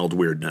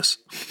weirdness.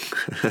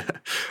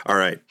 All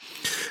right.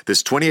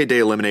 This 28-day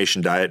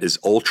elimination diet is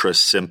ultra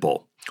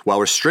simple.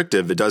 While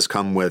restrictive, it does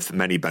come with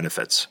many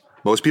benefits.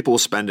 Most people will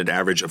spend an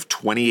average of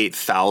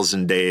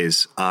 28,000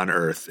 days on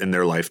Earth in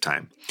their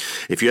lifetime.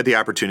 If you had the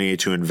opportunity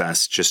to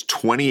invest just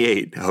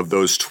 28 of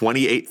those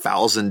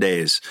 28,000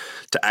 days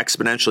to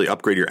exponentially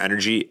upgrade your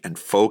energy and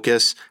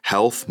focus,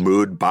 health,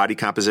 mood, body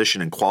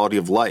composition, and quality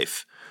of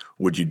life,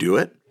 would you do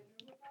it?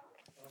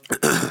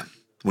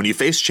 When you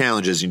face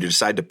challenges and you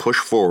decide to push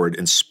forward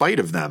in spite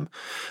of them,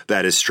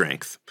 that is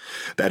strength.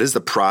 That is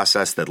the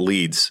process that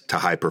leads to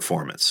high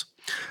performance.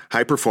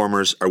 High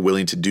performers are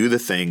willing to do the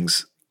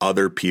things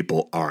other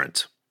people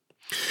aren't.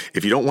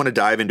 If you don't want to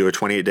dive into a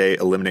 28-day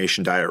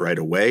elimination diet right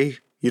away,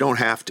 you don't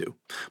have to.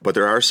 But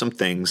there are some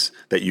things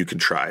that you can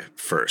try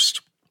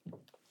first.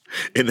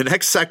 In the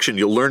next section,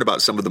 you'll learn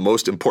about some of the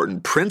most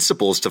important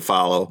principles to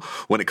follow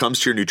when it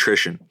comes to your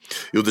nutrition.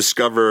 You'll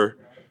discover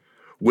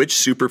which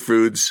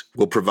superfoods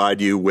will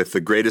provide you with the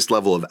greatest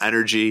level of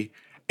energy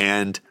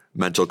and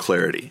mental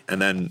clarity.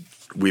 And then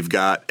we've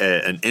got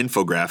an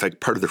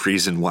infographic. Part of the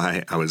reason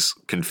why I was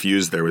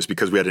confused there was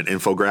because we had an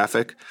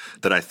infographic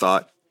that I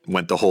thought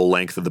went the whole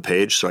length of the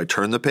page. So I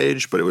turned the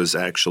page, but there was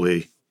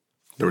actually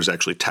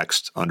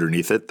text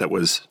underneath it that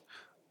was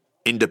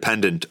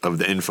independent of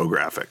the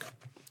infographic.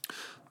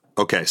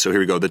 Okay, so here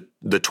we go. The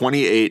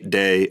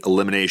 28-day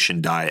elimination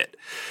diet.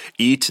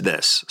 Eat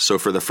this. So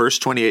for the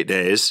first 28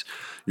 days,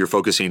 you're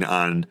focusing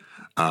on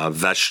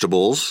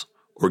vegetables,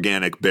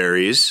 organic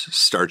berries,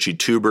 starchy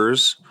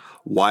tubers,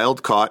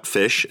 wild-caught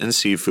fish and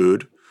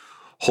seafood,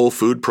 whole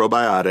food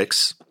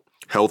probiotics,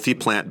 healthy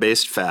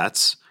plant-based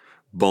fats,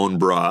 bone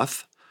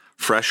broth,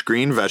 fresh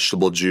green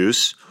vegetable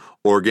juice,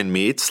 organ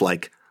meats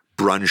like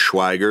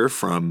Braunschweiger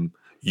from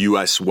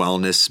US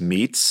Wellness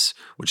Meats,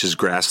 which is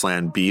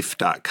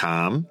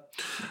grasslandbeef.com,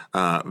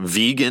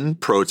 vegan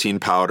protein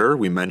powder,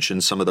 we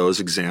mentioned some of those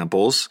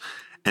examples,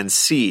 and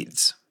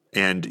seeds.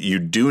 And you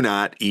do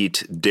not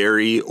eat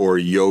dairy or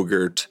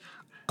yogurt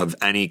of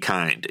any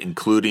kind,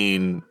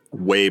 including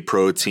whey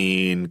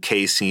protein,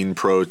 casein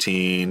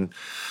protein.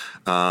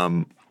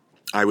 I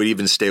would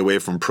even stay away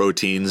from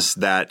proteins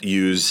that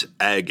use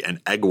egg and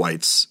egg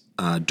whites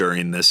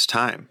during this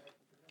time.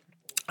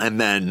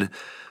 And then,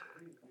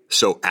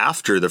 so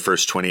after the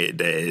first 28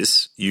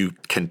 days, you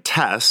can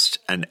test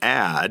and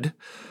add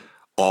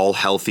all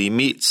healthy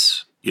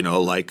meats,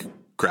 like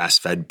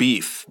grass-fed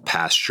beef,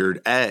 pastured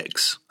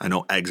eggs. I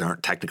know eggs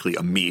aren't technically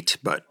a meat,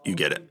 but you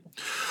get it.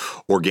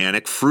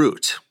 Organic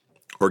fruit,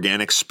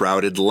 organic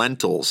sprouted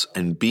lentils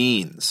and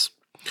beans,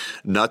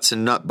 nuts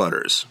and nut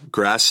butters,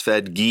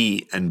 grass-fed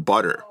ghee and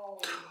butter,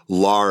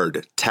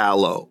 lard,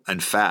 tallow,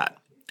 and fat,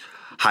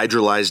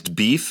 hydrolyzed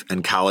beef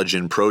and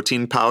collagen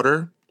protein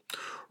powder,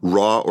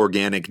 raw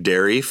organic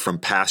dairy from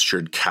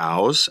pastured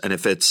cows, and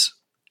if it's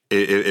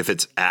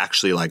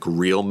actually like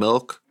real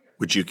milk,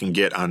 which you can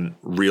get on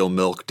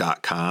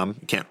realmilk.com.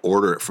 You can't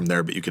order it from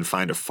there, but you can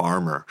find a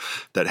farmer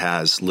that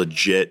has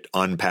legit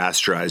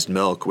unpasteurized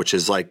milk, which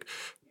is like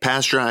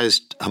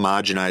pasteurized,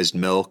 homogenized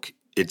milk.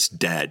 It's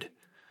dead.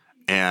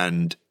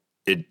 And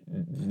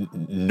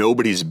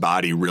nobody's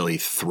body really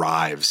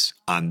thrives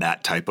on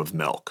that type of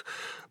milk.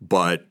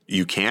 But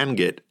you can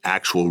get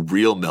actual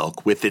real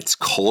milk with its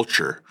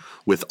culture,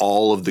 with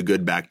all of the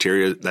good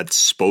bacteria that's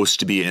supposed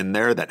to be in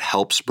there that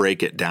helps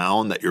break it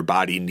down, that your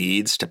body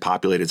needs to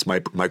populate its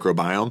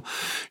microbiome.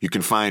 You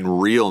can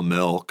find real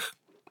milk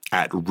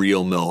at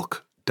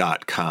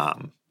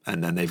realmilk.com.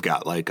 And then they've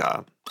got like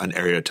a an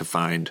area to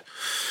find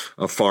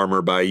a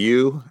farmer by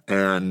you.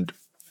 And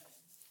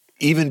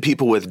even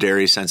people with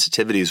dairy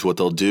sensitivities, what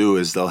they'll do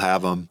is they'll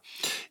have them,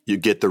 you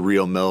get the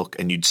real milk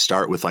and you'd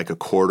start with like a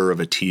quarter of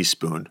a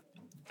teaspoon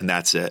and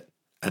that's it.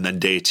 And then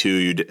day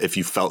 2, if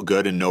you felt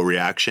good and no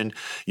reaction,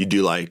 you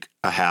do like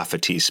a half a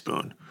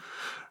teaspoon.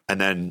 And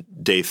then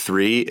day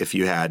 3, if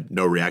you had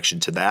no reaction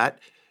to that,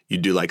 you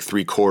do like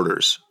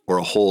 3/4 or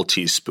a whole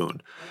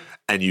teaspoon.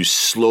 And you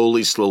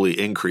slowly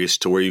increase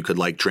to where you could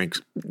like drink,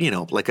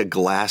 like a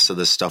glass of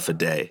this stuff a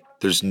day.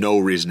 There's no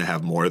reason to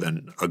have more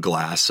than a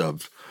glass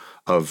of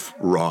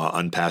raw,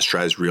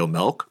 unpasteurized real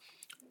milk.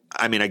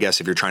 I mean, I guess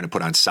if you're trying to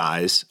put on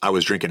size, I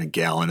was drinking a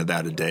gallon of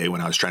that a day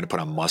when I was trying to put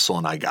on muscle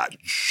and I got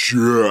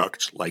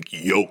jerked, like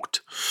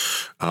yoked.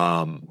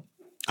 I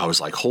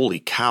was like, holy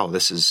cow,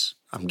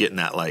 I'm getting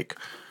that like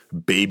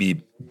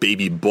baby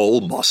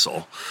bull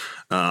muscle.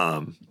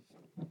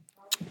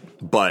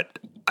 But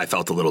I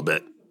felt a little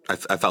bit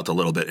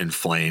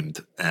inflamed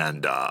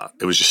and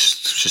it was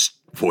just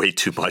way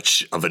too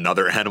much of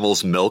another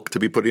animal's milk to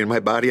be putting in my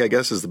body, I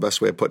guess is the best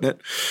way of putting it.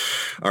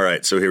 All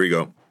right, so here we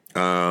go.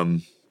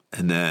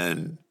 And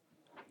then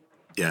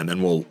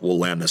we'll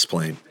land this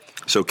plane.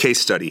 So case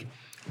study,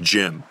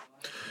 Jim,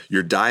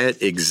 your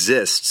diet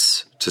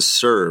exists to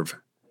serve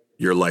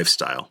your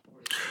lifestyle.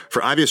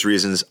 For obvious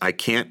reasons, I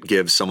can't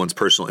give someone's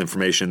personal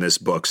information in this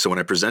book. So when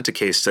I present a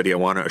case study, I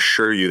want to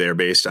assure you they're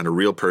based on a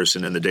real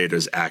person and the data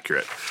is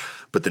accurate.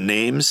 But the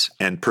names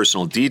and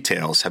personal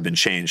details have been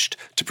changed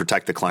to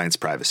protect the client's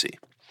privacy.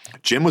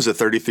 Jim was a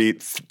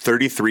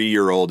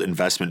 33-year-old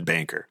investment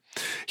banker.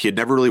 He had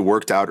never really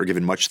worked out or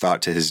given much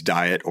thought to his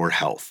diet or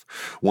health.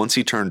 Once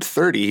he turned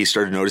 30, he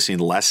started noticing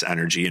less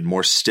energy and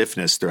more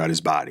stiffness throughout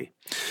his body.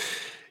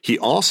 He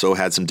also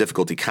had some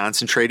difficulty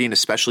concentrating,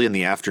 especially in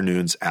the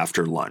afternoons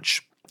after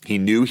lunch. He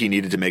knew he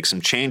needed to make some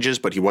changes,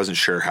 but he wasn't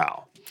sure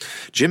how.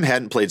 Jim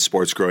hadn't played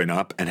sports growing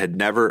up and had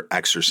never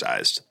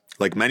exercised.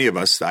 Like many of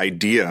us, the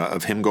idea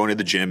of him going to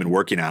the gym and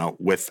working out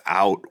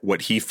without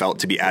what he felt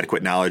to be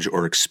adequate knowledge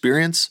or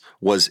experience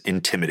was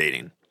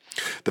intimidating.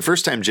 The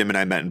first time Jim and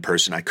I met in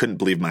person, I couldn't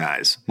believe my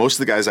eyes. Most of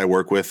the guys I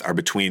work with are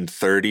between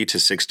 30 to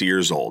 60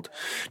 years old.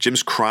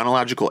 Jim's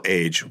chronological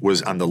age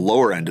was on the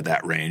lower end of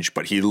that range,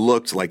 but he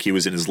looked like he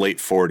was in his late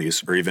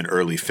 40s or even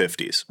early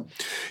 50s.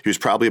 He was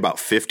probably about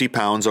 50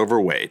 pounds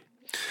overweight.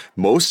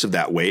 Most of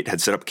that weight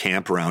had set up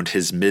camp around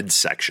his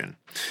midsection.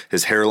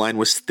 His hairline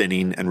was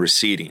thinning and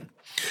receding.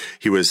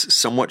 He was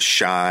somewhat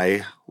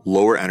shy,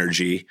 lower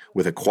energy,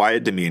 with a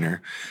quiet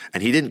demeanor,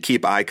 and he didn't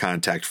keep eye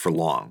contact for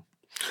long.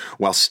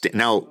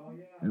 Now,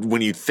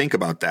 when you think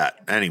about that,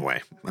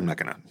 anyway, I'm not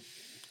gonna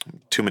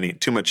too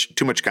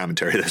much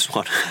commentary this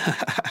one.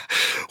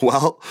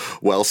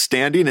 While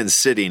standing and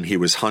sitting, he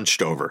was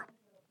hunched over.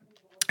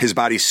 His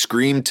body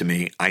screamed to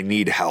me, "I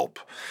need help."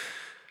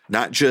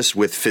 Not just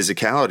with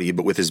physicality,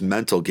 but with his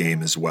mental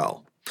game as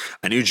well.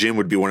 I knew Jim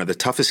would be one of the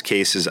toughest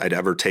cases I'd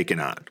ever taken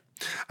on.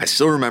 I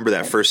still remember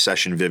that first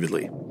session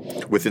vividly.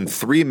 Within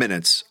 3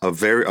 minutes of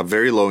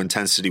very low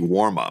intensity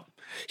warm up,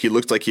 he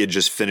looked like he had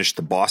just finished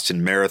the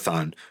Boston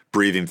Marathon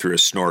breathing through a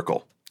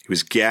snorkel. He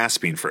was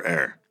gasping for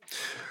air.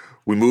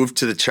 We moved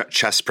to the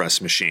chest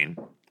press machine.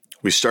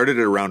 We started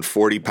at around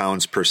 40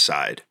 pounds per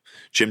side.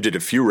 Jim did a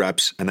few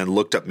reps and then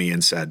looked at me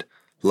and said,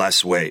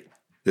 "Less weight.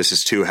 This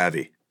is too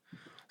heavy."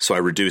 So I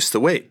reduced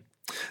the weight.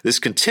 This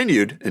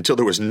continued until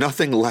there was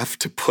nothing left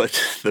to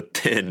put the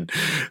pin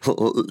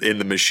in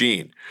the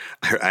machine.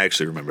 I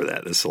actually remember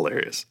that. That's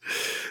hilarious.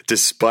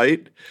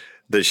 Despite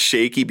the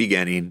shaky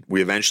beginning,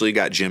 we eventually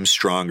got Jim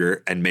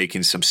stronger and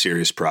making some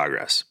serious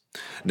progress.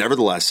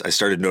 Nevertheless, I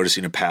started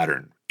noticing a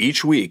pattern.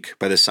 Each week,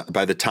 by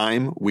the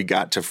time we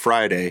got to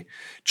Friday,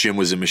 Jim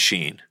was a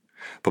machine.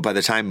 But by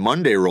the time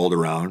Monday rolled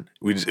around,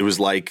 it was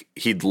like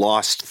he'd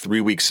lost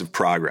 3 weeks of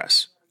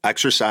progress.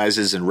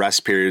 Exercises and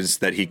rest periods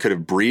that he could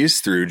have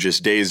breezed through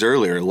just days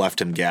earlier left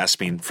him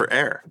gasping for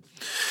air.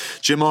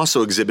 Jim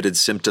also exhibited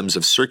symptoms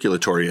of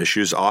circulatory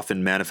issues,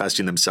 often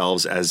manifesting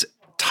themselves as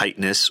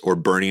tightness or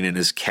burning in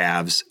his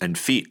calves and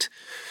feet.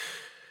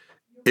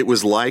 It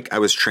was like I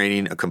was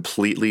training a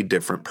completely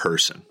different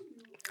person.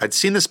 I'd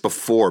seen this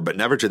before, but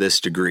never to this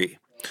degree.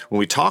 When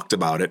we talked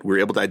about it, we were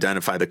able to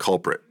identify the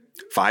culprit.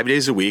 5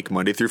 days a week,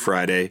 Monday through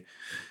Friday.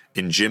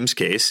 In Jim's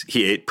case,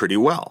 he ate pretty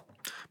well.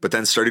 But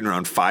then starting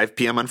around 5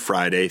 p.m. on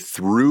Friday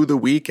through the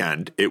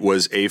weekend, it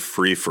was a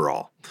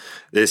free-for-all.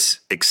 This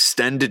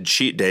extended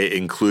cheat day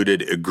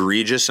included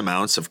egregious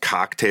amounts of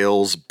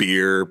cocktails,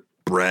 beer,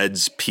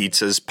 breads,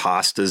 pizzas,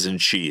 pastas, and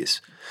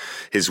cheese.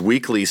 His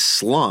weekly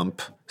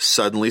slump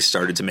suddenly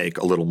started to make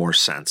a little more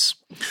sense.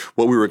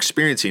 What we were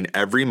experiencing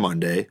every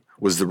Monday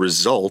was the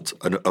result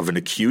of an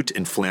acute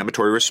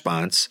inflammatory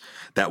response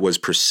that was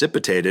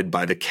precipitated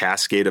by the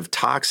cascade of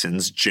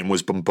toxins Jim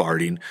was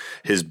bombarding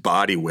his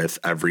body with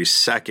every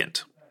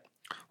second.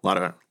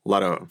 A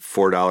lot of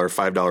 $4,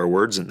 $5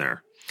 words in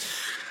there.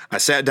 I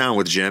sat down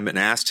with Jim and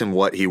asked him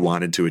what he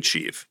wanted to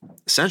achieve.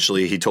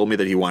 Essentially, he told me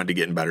that he wanted to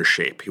get in better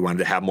shape. He wanted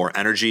to have more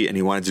energy, and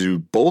he wanted to do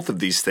both of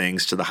these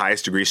things to the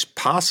highest degree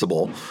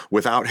possible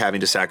without having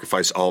to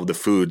sacrifice all of the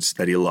foods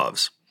that he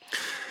loves.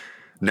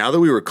 Now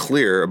that we were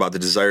clear about the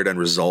desired end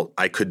result,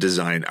 I could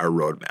design our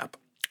roadmap.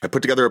 I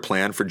put together a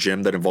plan for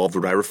Jim that involved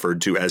what I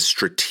referred to as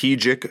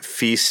strategic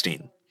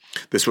feasting.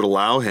 This would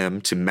allow him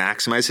to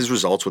maximize his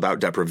results without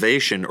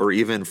deprivation or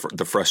even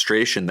the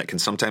frustration that can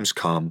sometimes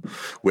come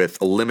with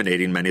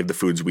eliminating many of the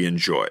foods we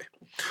enjoy.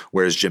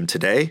 Whereas Jim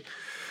today,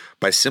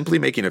 by simply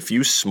making a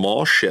few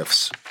small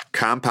shifts,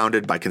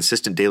 compounded by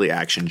consistent daily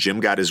action, Jim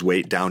got his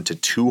weight down to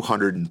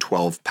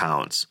 212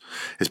 pounds.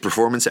 His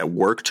performance at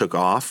work took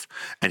off,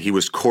 and he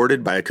was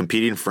courted by a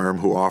competing firm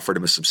who offered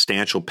him a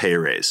substantial pay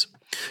raise.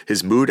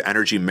 His mood,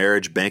 energy,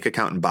 marriage, bank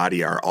account, and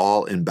body are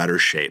all in better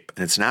shape.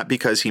 And it's not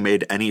because he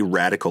made any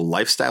radical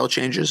lifestyle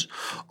changes.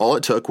 All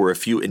it took were a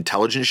few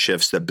intelligent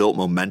shifts that built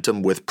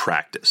momentum with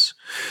practice.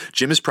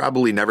 Jim is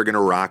probably never going to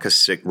rock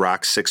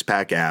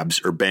six-pack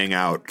abs or bang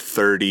out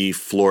 30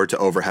 floor to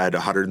overhead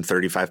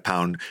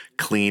 135-pound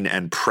clean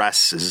and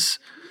presses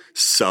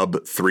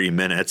sub 3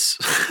 minutes.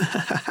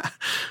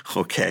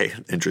 Okay,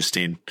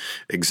 interesting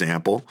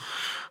example.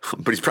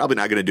 But he's probably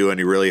not going to do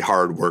any really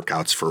hard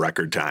workouts for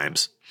record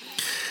times.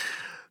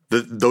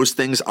 Those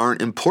things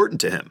aren't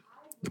important to him.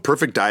 The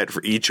perfect diet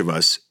for each of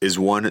us is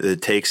one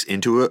that takes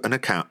into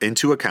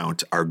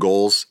account our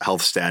goals,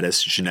 health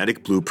status,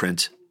 genetic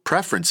blueprint,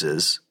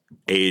 preferences,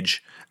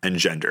 age, and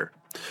gender.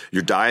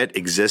 Your diet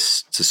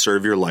exists to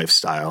serve your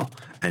lifestyle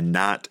and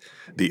not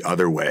the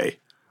other way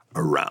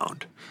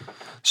around.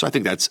 So I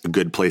think that's a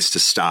good place to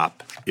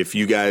stop. If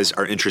you guys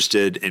are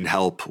interested in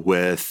help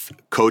with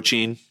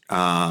coaching,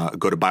 go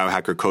to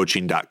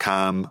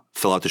biohackercoaching.com,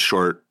 fill out the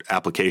short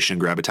application,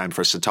 grab a time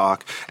for us to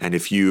talk. And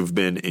if you've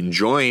been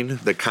enjoying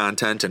the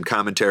content and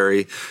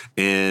commentary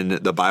in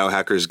the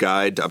Biohacker's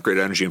Guide to Upgrade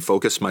Energy and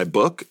Focus, my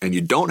book, and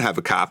you don't have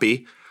a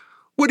copy,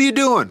 what are you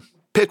doing?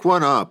 Pick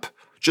one up.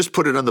 Just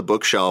put it on the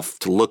bookshelf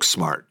to look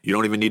smart. You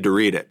don't even need to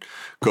read it.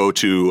 Go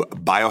to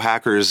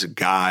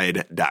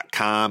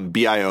biohackersguide.com,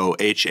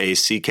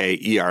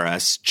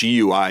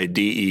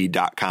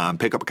 biohackersguide.com.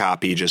 Pick up a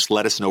copy. Just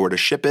let us know where to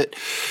ship it.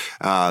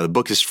 The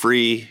book is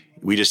free.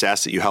 We just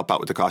ask that you help out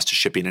with the cost of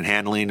shipping and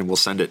handling, and we'll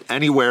send it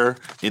anywhere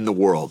in the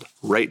world,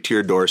 right to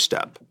your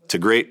doorstep. It's a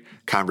great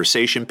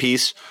conversation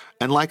piece.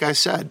 And like I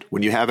said,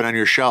 when you have it on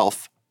your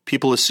shelf,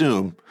 people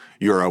assume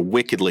you're a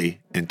wickedly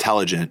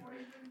intelligent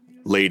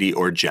lady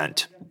or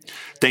gent.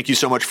 Thank you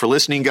so much for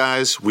listening,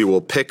 guys. We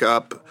will pick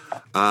up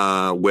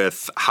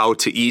with how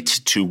to eat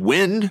to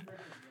win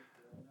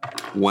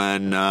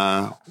when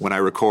I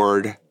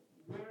record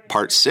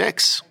part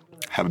 6.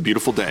 Have a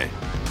beautiful day.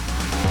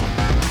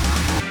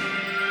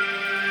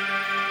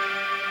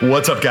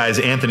 What's up, guys?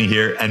 Anthony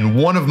here. And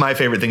one of my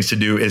favorite things to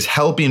do is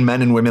helping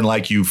men and women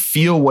like you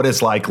feel what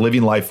it's like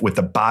living life with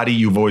the body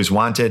you've always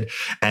wanted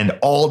and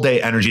all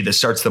day energy that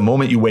starts the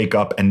moment you wake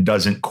up and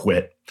doesn't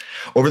quit.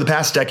 Over the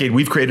past decade,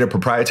 we've created a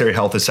proprietary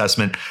health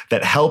assessment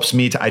that helps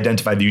me to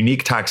identify the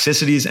unique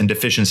toxicities and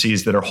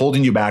deficiencies that are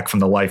holding you back from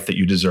the life that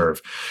you deserve.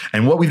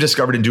 And what we've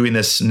discovered in doing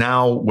this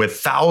now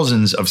with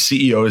thousands of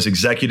CEOs,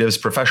 executives,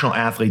 professional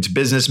athletes,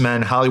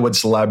 businessmen, Hollywood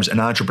celebs,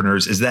 and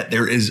entrepreneurs is that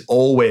there is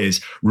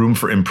always room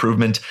for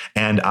improvement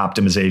and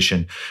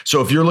optimization.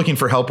 So if you're looking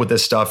for help with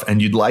this stuff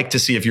and you'd like to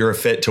see if you're a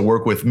fit to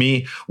work with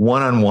me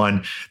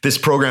one-on-one, this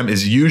program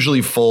is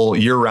usually full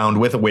year-round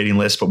with a waiting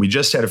list, but we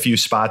just had a few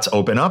spots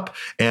open up.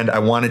 And I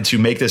wanted to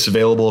make this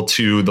available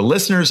to the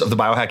listeners of the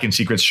Biohacking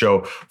Secrets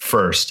show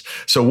first.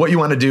 So what you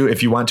want to do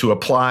if you want to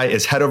apply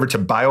is head over to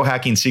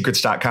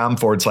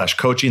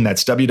biohackingsecrets.com/coaching.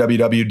 That's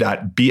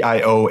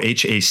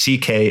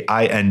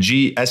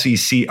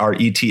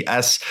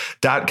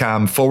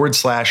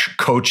www.biohackingsecrets.com/coaching,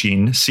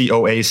 COACHING.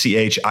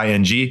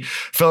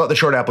 Fill out the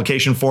short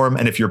application form.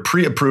 And if you're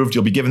pre-approved,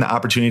 you'll be given the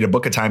opportunity to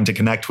book a time to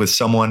connect with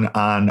someone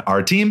on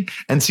our team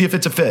and see if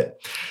it's a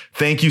fit.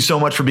 Thank you so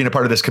much for being a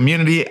part of this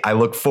community. I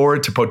look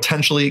forward to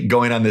potentially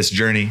going on this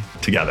journey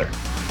together.